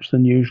smaller lunch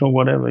than usual,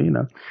 whatever.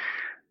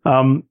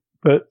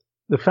 But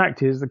the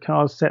fact is the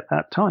car's set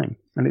that time,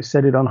 and it's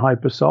set it on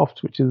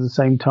Hypersoft, which is the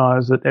same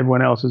tires that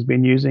everyone else has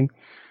been using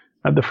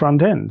at the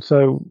front end.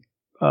 So,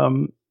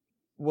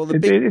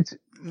 the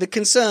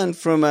concern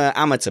from an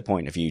amateur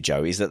point of view,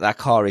 Joe, is that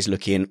car is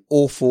looking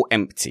awful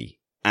empty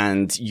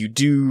And you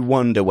do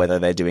wonder whether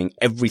they're doing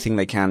everything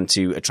they can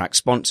to attract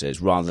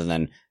sponsors rather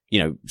than,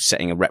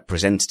 setting a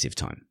representative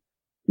time.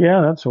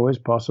 Yeah, that's always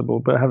possible.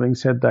 But having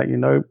said that,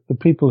 the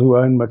people who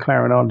own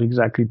McLaren aren't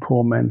exactly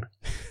poor men.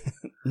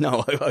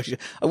 No,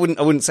 I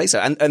wouldn't say so.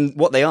 And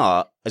what they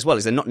are as well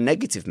is they're not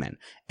negative men.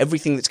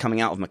 Everything that's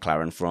coming out of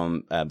McLaren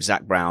from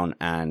Zach Brown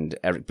and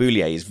Eric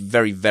Boulier is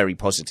very, very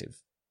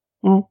positive.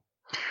 Mm.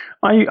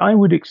 I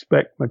would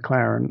expect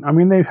McLaren. I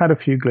mean, they've had a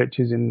few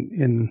glitches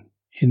in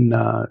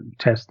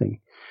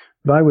testing,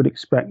 but I would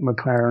expect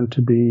McLaren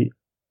to be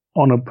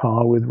on a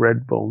par with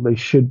Red Bull. They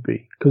should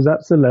be, because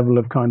that's the level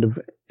of kind of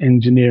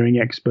engineering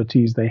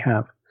expertise they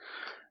have.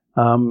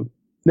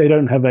 They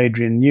don't have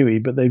Adrian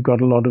Newey, but they've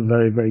got a lot of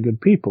very, very good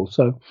people.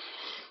 So,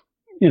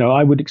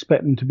 I would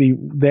expect them to be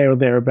there or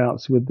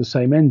thereabouts with the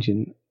same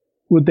engine.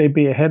 Would they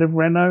be ahead of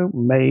Renault?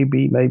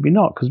 Maybe, maybe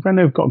not, because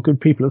Renault have got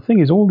good people. The thing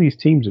is, all these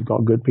teams have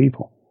got good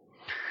people.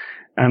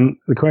 And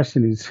the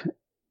question is,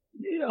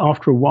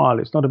 after a while,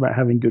 it's not about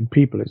having good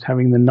people. It's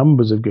having the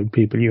numbers of good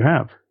people you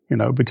have,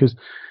 because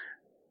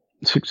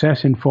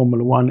success in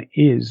Formula One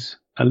is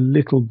a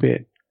little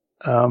bit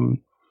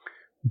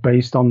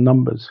based on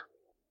numbers.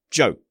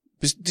 Joe,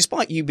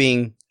 despite you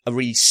being a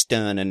really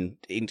stern and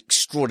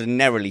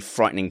extraordinarily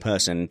frightening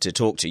person to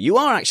talk to, you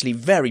are actually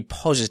very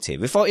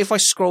positive. If I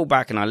scroll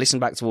back and I listen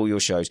back to all your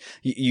shows,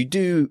 you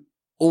do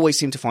always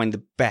seem to find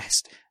the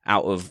best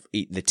out of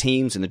the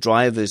teams and the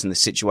drivers and the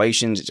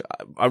situations.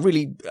 I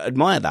really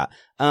admire that.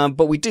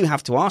 But we do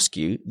have to ask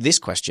you this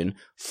question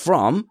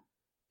from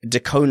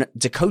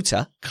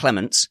Dakota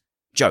Clements.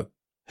 Joe,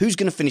 who's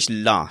going to finish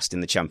last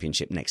in the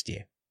championship next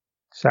year?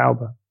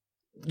 Sauber.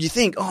 You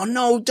think, oh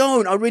no,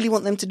 don't. I really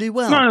want them to do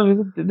well.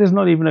 No, there's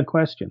not even a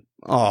question.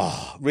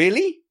 Oh,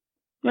 really?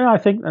 Yeah, I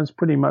think that's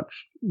pretty much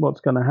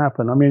what's going to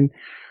happen. I mean,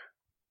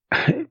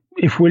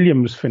 if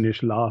Williams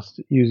finished last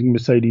using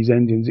Mercedes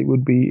engines, it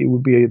would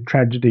be a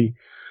tragedy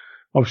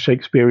of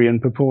Shakespearean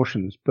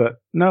proportions.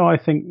 But no, I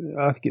think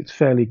it's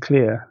fairly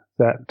clear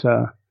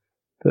that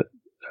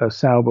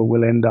Sauber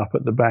will end up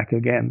at the back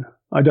again.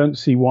 I don't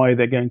see why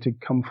they're going to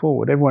come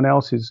forward. Everyone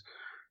else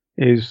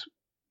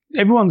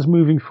everyone's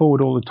moving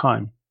forward all the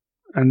time.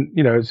 And,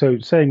 so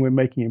saying we're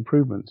making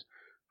improvements,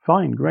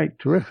 fine, great,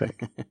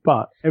 terrific.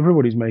 But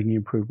everybody's making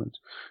improvements.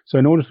 So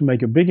in order to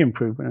make a big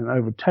improvement and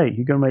overtake,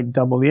 you're going to make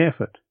double the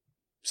effort.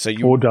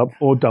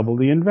 Or double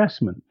the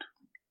investment.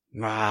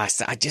 I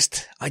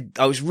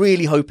was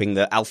really hoping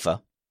that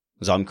Alpha,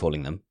 as I'm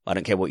calling them, I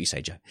don't care what you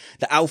say, Joe,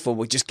 that Alpha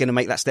were just going to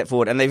make that step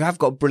forward. And they have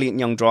got a brilliant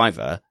young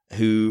driver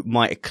who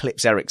might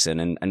eclipse Ericsson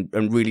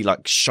and really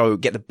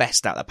get the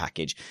best out of the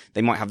package.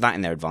 They might have that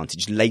in their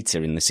advantage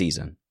later in the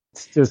season.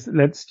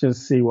 Let's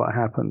just see what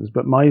happens.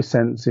 But my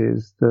sense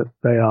is that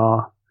they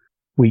are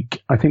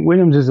weak. I think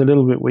Williams is a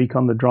little bit weak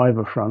on the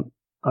driver front.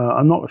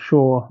 I'm not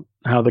sure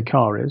how the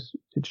car is.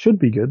 It should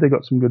be good. They've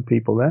got some good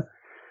people there.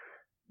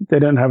 They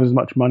don't have as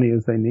much money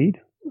as they need.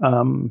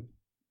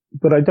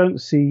 But I don't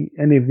see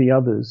any of the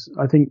others.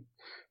 I think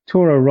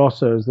Toro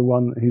Rosso is the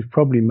one who's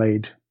probably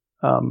made,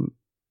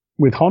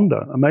 with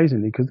Honda,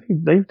 amazingly, because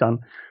they've done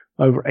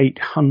over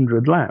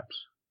 800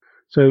 laps.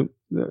 So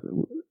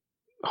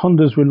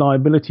Honda's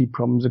reliability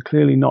problems are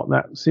clearly not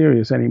that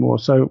serious anymore.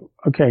 So,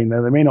 okay,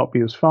 now they may not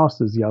be as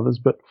fast as the others,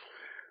 but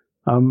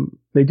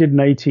they did an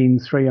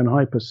 18.3 on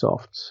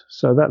Hypersofts.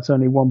 So that's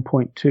only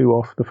 1.2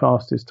 off the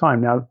fastest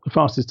time. Now, the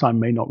fastest time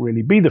may not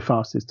really be the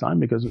fastest time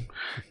because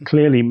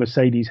clearly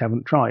Mercedes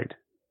haven't tried.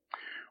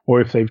 Or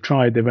if they've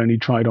tried, they've only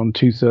tried on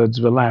 2/3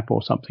 of a lap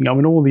or something. I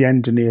mean, all the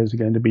engineers are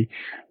going to be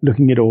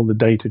looking at all the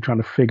data, trying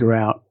to figure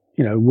out,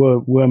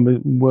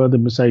 were the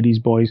Mercedes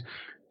boys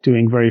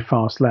doing very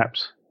fast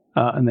laps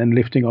and then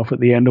lifting off at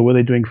the end, or were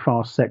they doing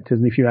fast sectors?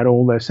 And if you add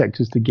all their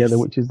sectors together,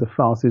 which is the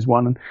fastest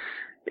one, and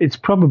it's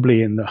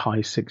probably in the high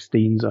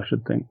 16s, I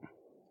should think.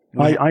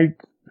 Yeah.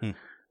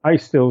 I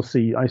still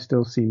see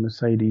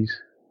Mercedes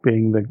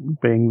being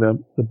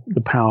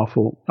the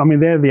powerful. I mean,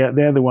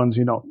 they're the ones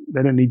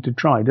they don't need to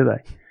try, do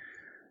they?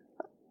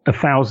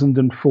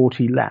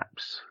 1,040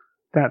 laps.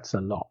 That's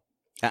a lot.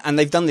 And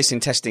they've done this in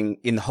testing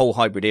in the whole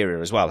hybrid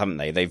era as well, haven't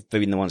they? They've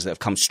been the ones that have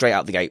come straight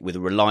out the gate with a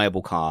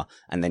reliable car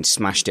and then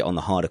smashed it on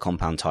the harder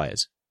compound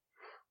tyres.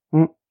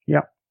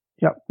 Yeah.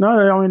 No,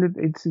 I mean,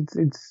 it's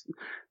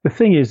the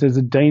thing is, there's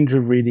a danger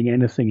of reading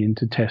anything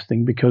into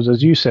testing because,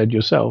 as you said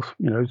yourself,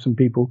 some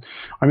people,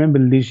 I remember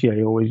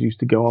Ligier always used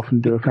to go off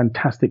and do a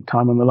fantastic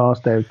time on the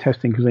last day of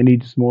testing because they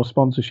needed some more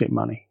sponsorship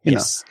money.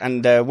 Yes.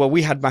 And,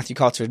 we had Matthew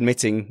Carter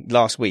admitting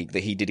last week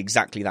that he did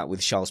exactly that with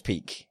Charles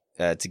Pic.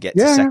 To get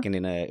to second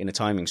in a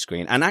timing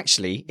screen. And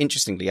actually,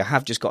 interestingly, I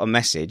have just got a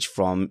message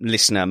from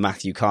listener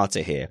Matthew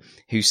Carter here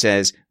who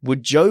says,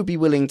 would Joe be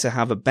willing to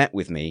have a bet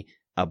with me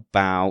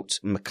about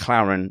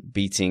McLaren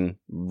beating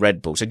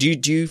Red Bull? So do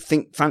you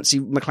fancy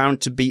McLaren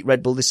to beat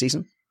Red Bull this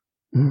season?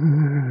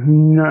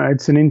 No,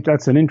 that's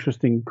an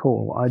interesting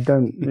call.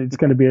 It's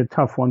going to be a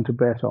tough one to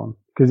bet on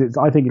because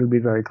I think it'll be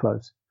very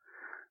close.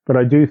 But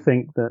I do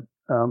think that,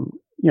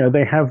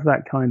 they have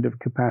that kind of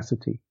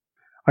capacity.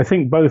 I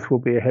think both will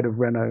be ahead of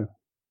Renault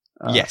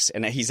Yes,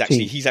 and he's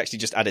actually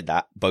just added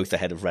that both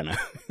ahead of Renault.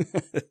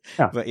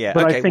 But okay,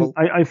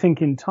 I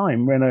think in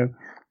time Renault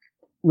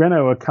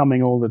are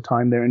coming all the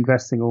time. They're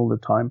investing all the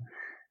time,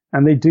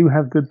 and they do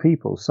have good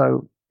people.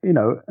 So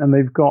and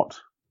they've got.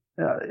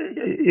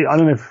 I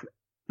don't know if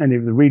any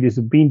of the readers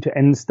have been to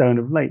Enstone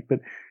of late, but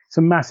it's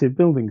a massive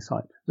building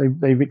site.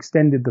 They've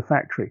extended the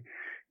factory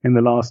in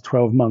the last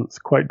 12 months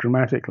quite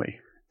dramatically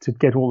to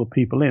get all the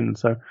people in.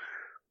 So,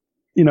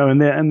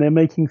 and they're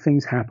making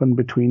things happen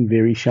between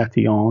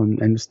Viry-Châtillon and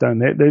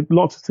Enstone. There are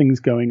lots of things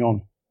going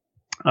on.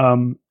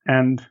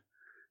 And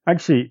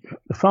actually,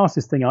 the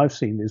fastest thing I've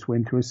seen this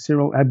winter is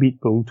Cyril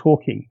Abiteboul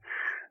talking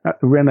at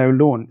the Renault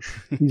launch.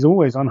 He's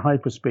always on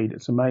hyperspeed.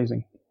 It's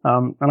amazing.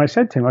 And I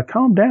said to him,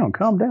 calm down,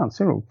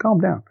 Cyril,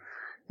 calm down.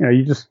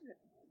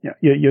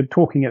 You're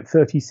talking at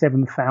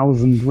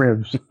 37,000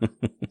 revs.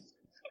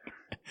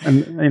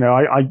 And,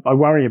 I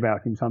worry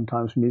about him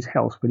sometimes from his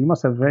health, but he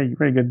must have very,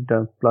 very good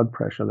blood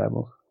pressure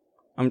levels.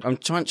 I'm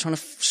trying to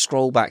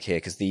scroll back here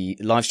because the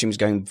live stream is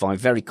going by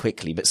very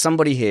quickly, but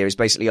somebody here is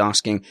basically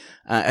asking,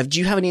 do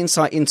you have any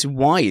insight into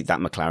why that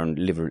McLaren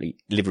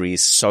livery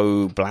is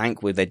so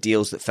blank with their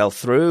deals that fell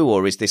through,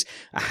 or is this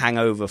a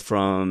hangover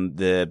from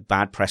the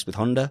bad press with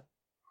Honda?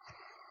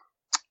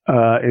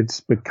 It's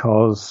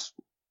because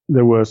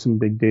there were some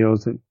big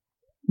deals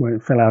when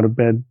it fell out of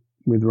bed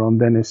with Ron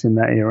Dennis in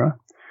that era.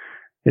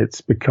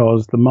 It's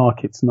because the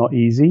market's not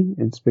easy.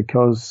 It's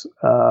because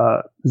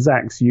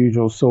Zach's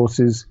usual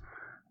sources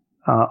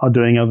are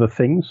doing other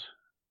things.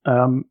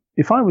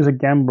 If I was a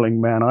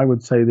gambling man, I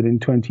would say that in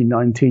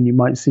 2019 you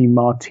might see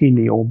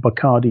Martini or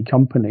Bacardi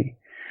Company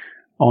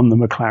on the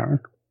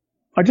McLaren.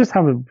 I just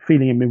have a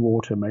feeling in my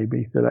water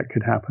maybe that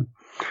could happen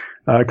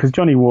because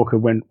Johnny Walker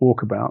went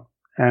walkabout,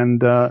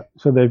 and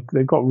so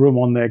they've got room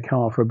on their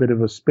car for a bit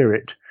of a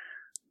Spirit,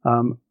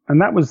 and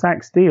that was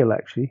Zach's deal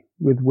actually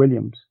with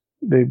Williams.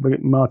 The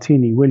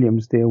Martini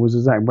Williams deal was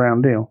a Zach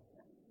Brown deal,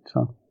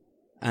 so.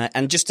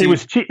 And just it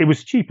was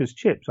cheap as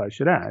chips, I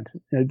should add.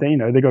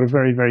 They got a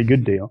very, very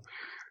good deal.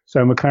 So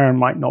McLaren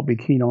might not be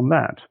keen on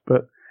that.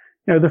 But,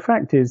 the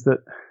fact is that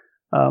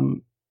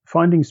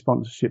finding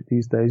sponsorship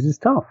these days is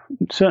tough,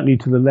 certainly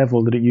to the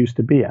level that it used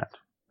to be at.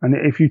 And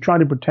if you try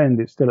to pretend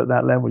it's still at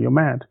that level, you're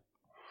mad.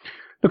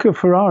 Look at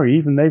Ferrari,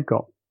 even they've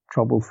got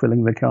trouble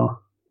filling the car.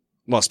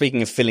 Well,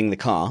 speaking of filling the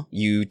car,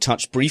 you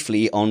touched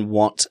briefly on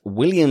what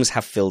Williams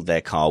have filled their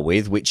car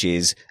with, which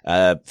is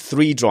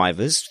 3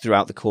 drivers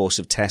throughout the course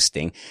of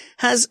testing.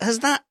 Has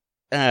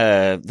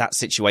that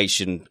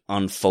situation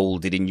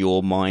unfolded in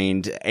your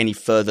mind any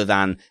further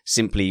than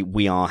simply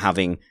we are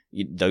having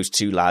those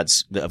 2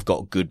 lads that have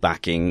got good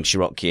backing,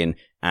 Shirokyan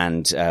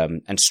and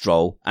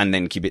Stroll, and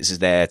then Kubica is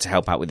there to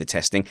help out with the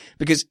testing?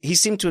 Because he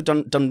seemed to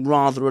have done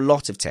rather a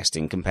lot of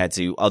testing compared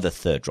to other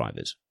third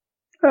drivers.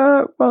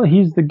 Well,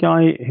 he's the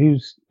guy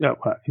who's.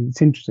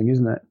 It's interesting,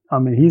 isn't it? I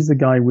mean, he's the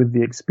guy with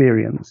the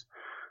experience.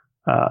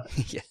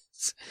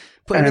 Yes,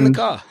 put him in the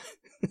car.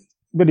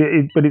 but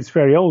it's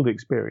very old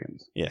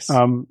experience. Yes.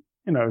 So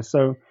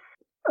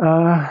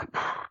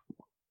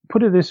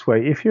put it this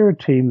way: if you're a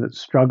team that's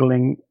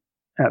struggling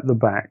at the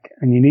back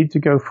and you need to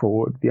go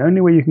forward, the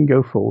only way you can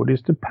go forward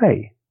is to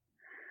pay.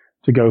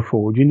 To go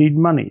forward, you need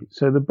money.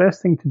 So the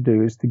best thing to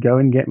do is to go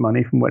and get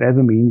money from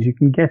whatever means you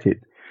can get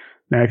it.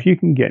 Now, if you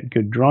can get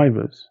good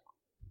drivers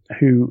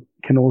who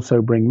can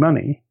also bring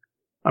money,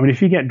 I mean,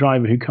 if you get a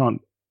driver who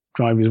can't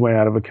drive his way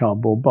out of a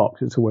cardboard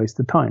box, it's a waste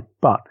of time.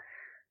 But,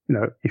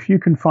 if you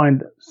can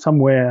find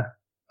somewhere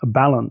a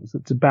balance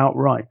that's about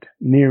right,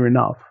 near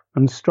enough,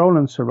 and Stroll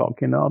and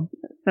Sirokyan are,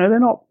 they're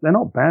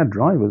not bad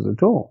drivers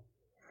at all.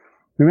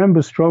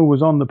 Remember, Stroll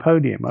was on the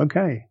podium.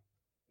 Okay.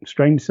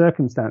 Strange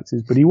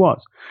circumstances, but he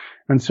was.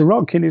 And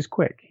Sirokyan is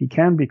quick. He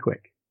can be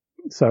quick.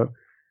 So,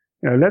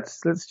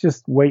 let's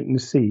just wait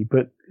and see.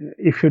 But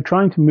if you're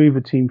trying to move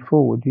a team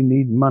forward, you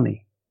need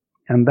money.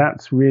 And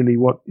that's really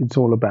what it's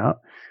all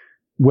about.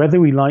 Whether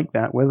we like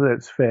that, whether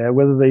it's fair,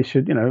 whether they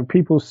should,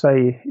 people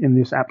say in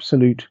this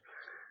absolute,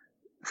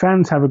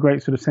 fans have a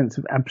great sort of sense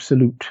of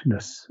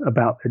absoluteness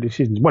about their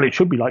decisions. Well, it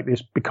should be like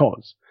this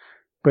because.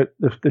 But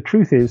the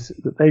truth is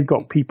that they've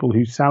got people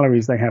whose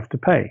salaries they have to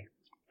pay,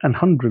 and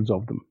hundreds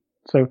of them.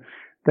 So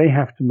they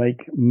have to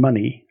make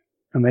money,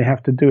 and they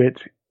have to do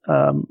it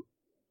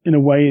in a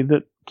way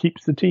that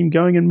keeps the team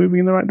going and moving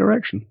in the right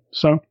direction.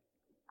 So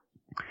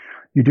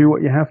you do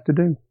what you have to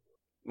do.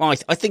 Well,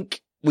 I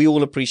think we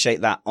all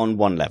appreciate that on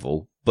one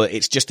level, but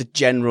it's just a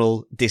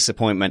general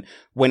disappointment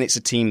when it's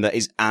a team that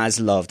is as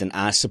loved and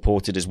as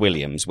supported as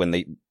Williams.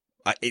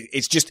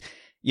 It's just,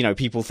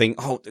 people think,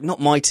 oh, not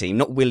my team,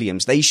 not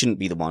Williams. They shouldn't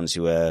be the ones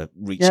who are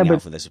reaching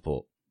out for their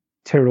support.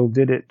 Tyrrell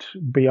did it.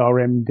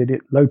 BRM did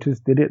it. Lotus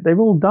did it. They've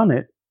all done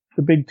it.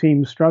 The big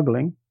team's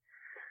struggling.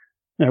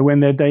 When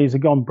their days are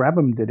gone,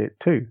 Brabham did it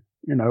too.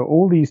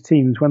 All these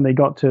teams, when they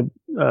got to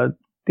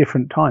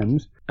different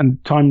times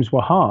and times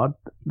were hard,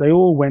 they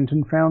all went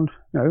and found,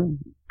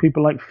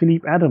 people like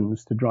Philippe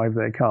Adams to drive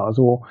their cars,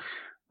 or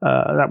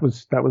that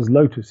was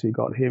Lotus who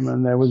got him,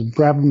 and there was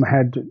Brabham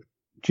had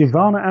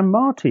Giovanna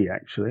Amati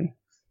actually,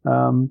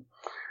 and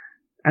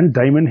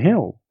Damon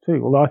Hill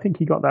too, although I think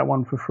he got that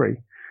one for free.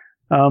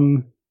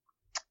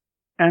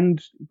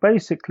 And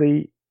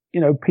basically,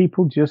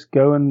 people just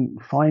go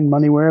and find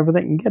money wherever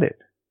they can get it.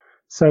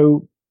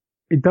 So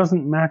it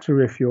doesn't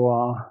matter if you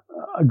are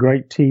a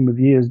great team of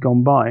years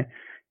gone by.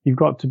 You've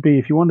got to be,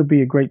 if you want to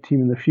be a great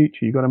team in the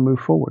future, you've got to move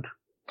forward.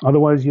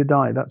 Otherwise you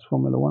die. That's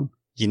Formula One.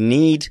 You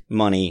need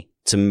money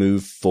to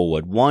move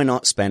forward. Why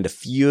not spend a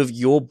few of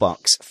your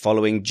bucks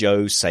following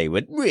Joe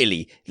Saward,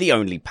 really the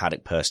only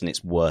paddock person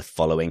it's worth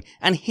following,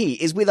 and he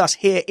is with us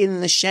here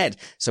in the shed.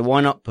 So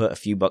why not put a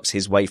few bucks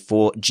his way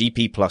for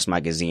GP Plus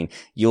magazine?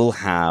 You'll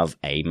have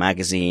a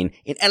magazine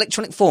in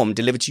electronic form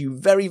delivered to you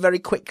very, very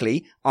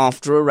quickly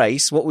after a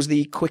race. What was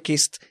the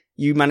quickest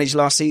you managed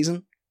last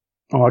season?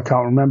 Oh, I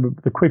can't remember.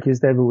 But the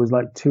quickest ever was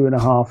like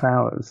 2.5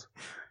 hours.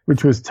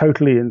 Which was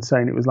totally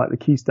insane. It was like the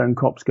Keystone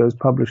Cops Goes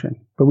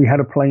Publishing. But we had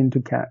a plane to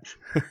catch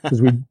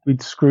because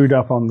we'd screwed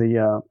up on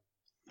the,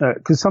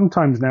 because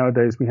sometimes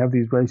nowadays we have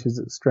these races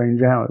at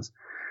strange hours.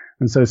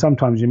 And so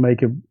sometimes you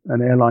make an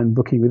airline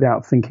booking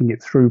without thinking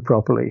it through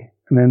properly.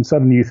 And then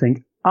suddenly you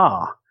think,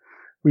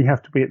 we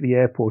have to be at the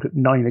airport at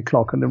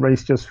 9:00 and the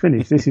race just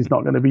finished. This is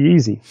not going to be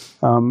easy.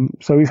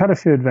 So we've had a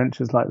few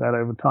adventures like that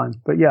over time.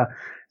 But yeah,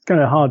 it's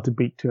kind of hard to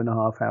beat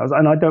 2.5 hours.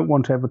 And I don't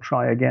want to ever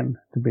try again,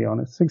 to be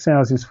honest. 6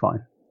 hours is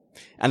fine.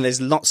 And there's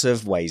lots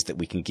of ways that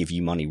we can give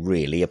you money,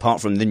 really,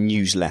 apart from the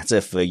newsletter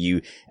for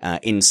you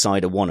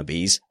insider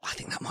wannabes. I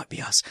think that might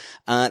be us.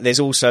 There's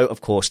also,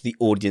 of course, the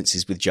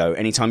audiences with Joe.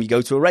 Anytime you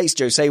go to a race,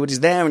 Joe Saward is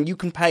there and you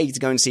can pay to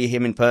go and see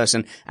him in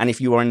person. And if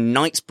you are in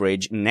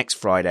Knightsbridge next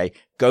Friday,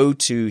 go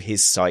to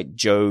his site,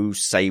 Joe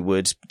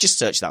Saward. Just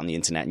search that on the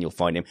internet and you'll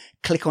find him.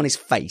 Click on his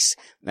face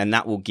and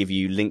that will give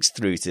you links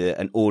through to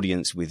an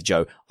audience with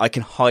Joe. I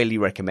can highly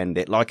recommend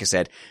it. Like I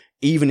said,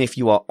 even if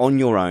you are on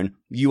your own,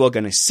 you are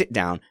going to sit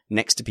down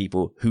next to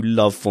people who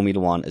love Formula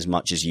One as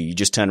much as you. You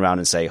just turn around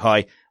and say,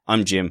 hi,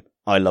 I'm Jim.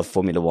 I love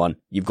Formula One.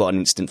 You've got an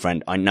instant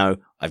friend. I know.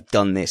 I've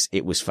done this.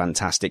 It was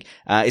fantastic.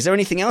 Is there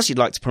anything else you'd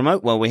like to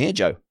promote while we're here,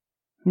 Joe?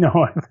 No,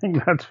 I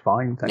think that's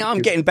fine. Thank you. I'm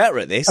getting better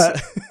at this.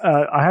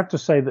 I have to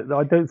say that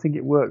I don't think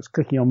it works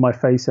clicking on my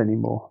face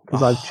anymore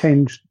because I've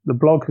changed. The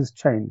blog has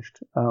changed.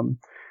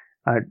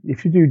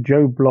 If you do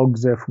Joe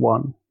Blogs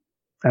F1,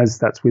 as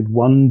that's with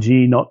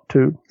 1G, not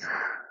 2.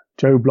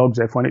 Joe Blogs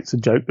F1, it's a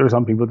joke. There are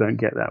some people who don't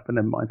get that, but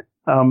never mind.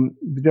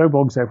 The Joe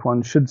Blogs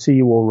F1 should see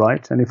you all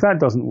right. And if that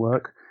doesn't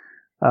work,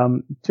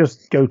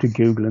 just go to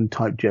Google and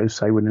type Joe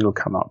Saward and it'll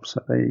come up.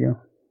 So there you go.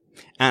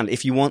 And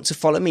if you want to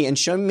follow me and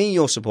show me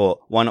your support,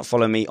 why not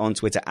follow me on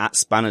Twitter at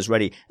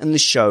SpannersReady and the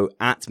show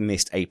at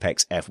Missed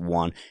Apex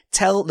F1.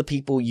 Tell the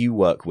people you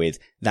work with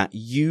that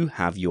you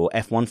have your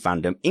F1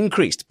 fandom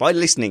increased by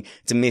listening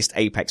to Missed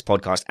Apex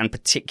podcast and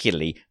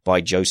particularly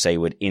by Joe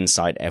Saward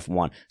Inside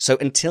F1. So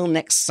until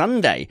next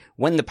Sunday,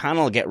 when the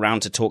panel get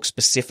round to talk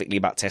specifically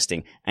about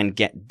testing and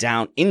get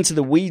down into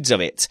the weeds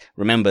of it,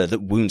 remember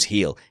that wounds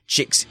heal,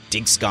 chicks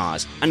dig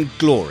scars, and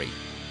glory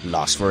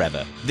last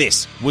forever.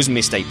 This was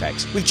Missed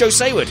Apex with Joe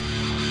Saward.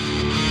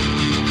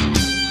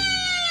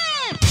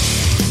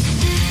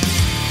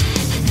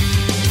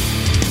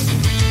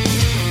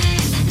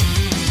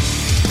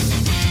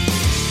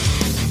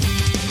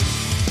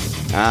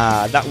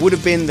 That would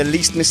have been the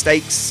least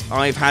mistakes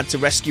I've had to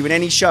rescue in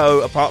any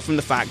show, apart from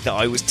the fact that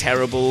I was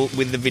terrible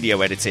with the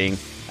video editing,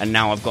 and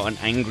now I've got an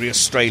angry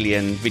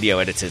Australian video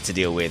editor to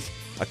deal with.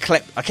 I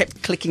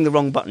kept clicking the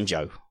wrong button,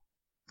 Joe.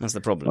 That's the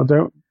problem.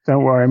 Oh,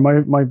 don't worry.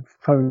 My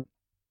phone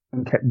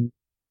kept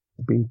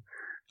being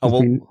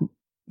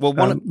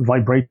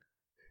vibrating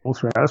all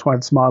through. That's why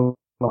I'd smile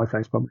on my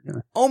face, probably.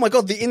 Oh my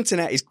God, the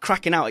internet is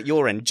cracking out at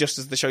your end just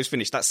as the show's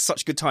finished. That's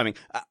such good timing.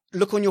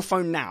 Look on your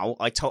phone now.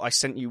 I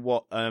sent you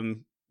what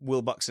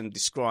Will Buxton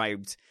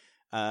described.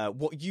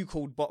 What you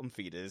called bottom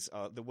feeders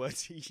are the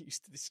words he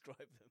used to describe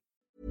them.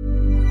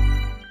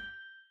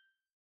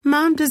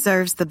 Mom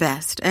deserves the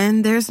best,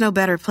 and there's no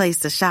better place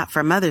to shop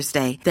for Mother's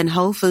Day than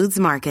Whole Foods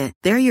Market.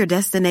 They're your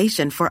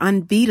destination for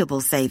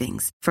unbeatable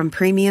savings, from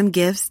premium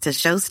gifts to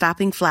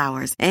show-stopping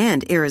flowers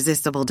and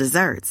irresistible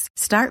desserts.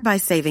 Start by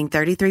saving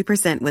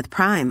 33% with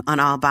Prime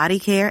on all body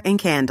care and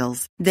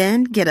candles.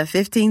 Then get a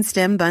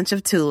 15-stem bunch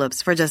of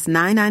tulips for just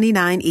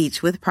 $9.99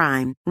 each with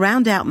Prime.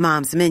 Round out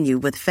Mom's menu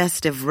with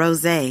festive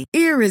rosé,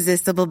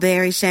 irresistible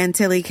berry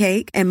chantilly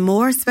cake, and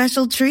more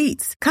special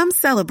treats. Come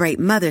celebrate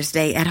Mother's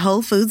Day at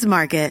Whole Foods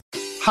Market.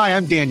 Hi,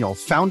 I'm Daniel,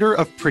 founder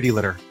of Pretty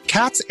Litter.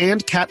 Cats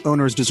and cat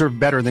owners deserve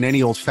better than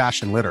any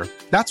old-fashioned litter.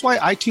 That's why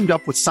I teamed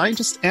up with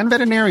scientists and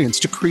veterinarians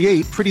to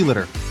create Pretty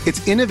Litter.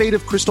 Its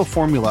innovative crystal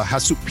formula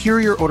has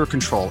superior odor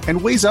control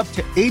and weighs up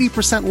to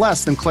 80%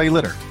 less than clay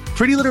litter.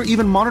 Pretty Litter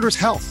even monitors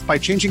health by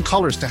changing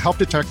colors to help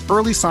detect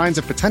early signs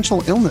of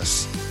potential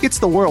illness. It's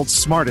the world's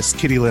smartest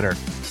kitty litter.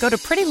 Go to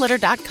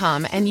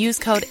prettylitter.com and use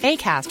code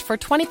ACAST for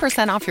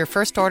 20% off your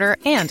first order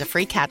and a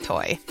free cat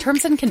toy.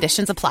 Terms and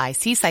conditions apply.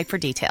 See site for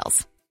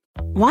details.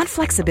 Want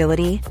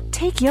flexibility?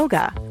 Take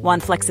yoga.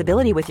 Want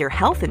flexibility with your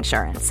health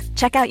insurance?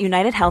 Check out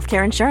United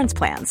Healthcare Insurance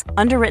Plans.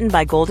 Underwritten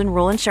by Golden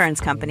Rule Insurance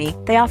Company,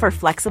 they offer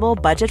flexible,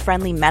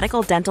 budget-friendly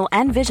medical, dental,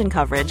 and vision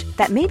coverage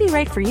that may be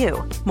right for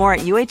you. More at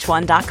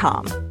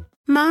UH1.com.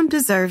 Mom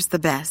deserves the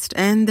best,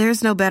 and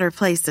there's no better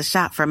place to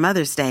shop for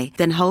Mother's Day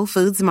than Whole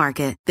Foods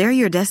Market. They're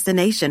your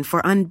destination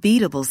for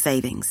unbeatable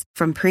savings,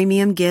 from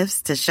premium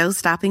gifts to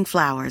show-stopping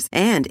flowers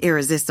and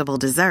irresistible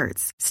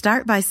desserts.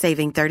 Start by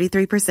saving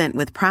 33%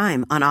 with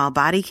Prime on all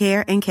body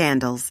care and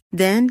candles.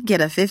 Then get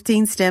a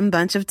 15-stem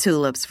bunch of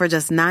tulips for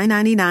just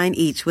 $9.99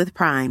 each with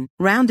Prime.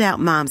 Round out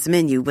Mom's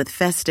menu with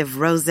festive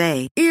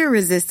rosé,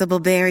 irresistible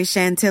berry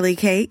chantilly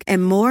cake,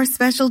 and more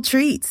special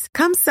treats.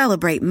 Come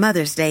celebrate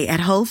Mother's Day at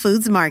Whole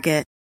Foods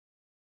Market.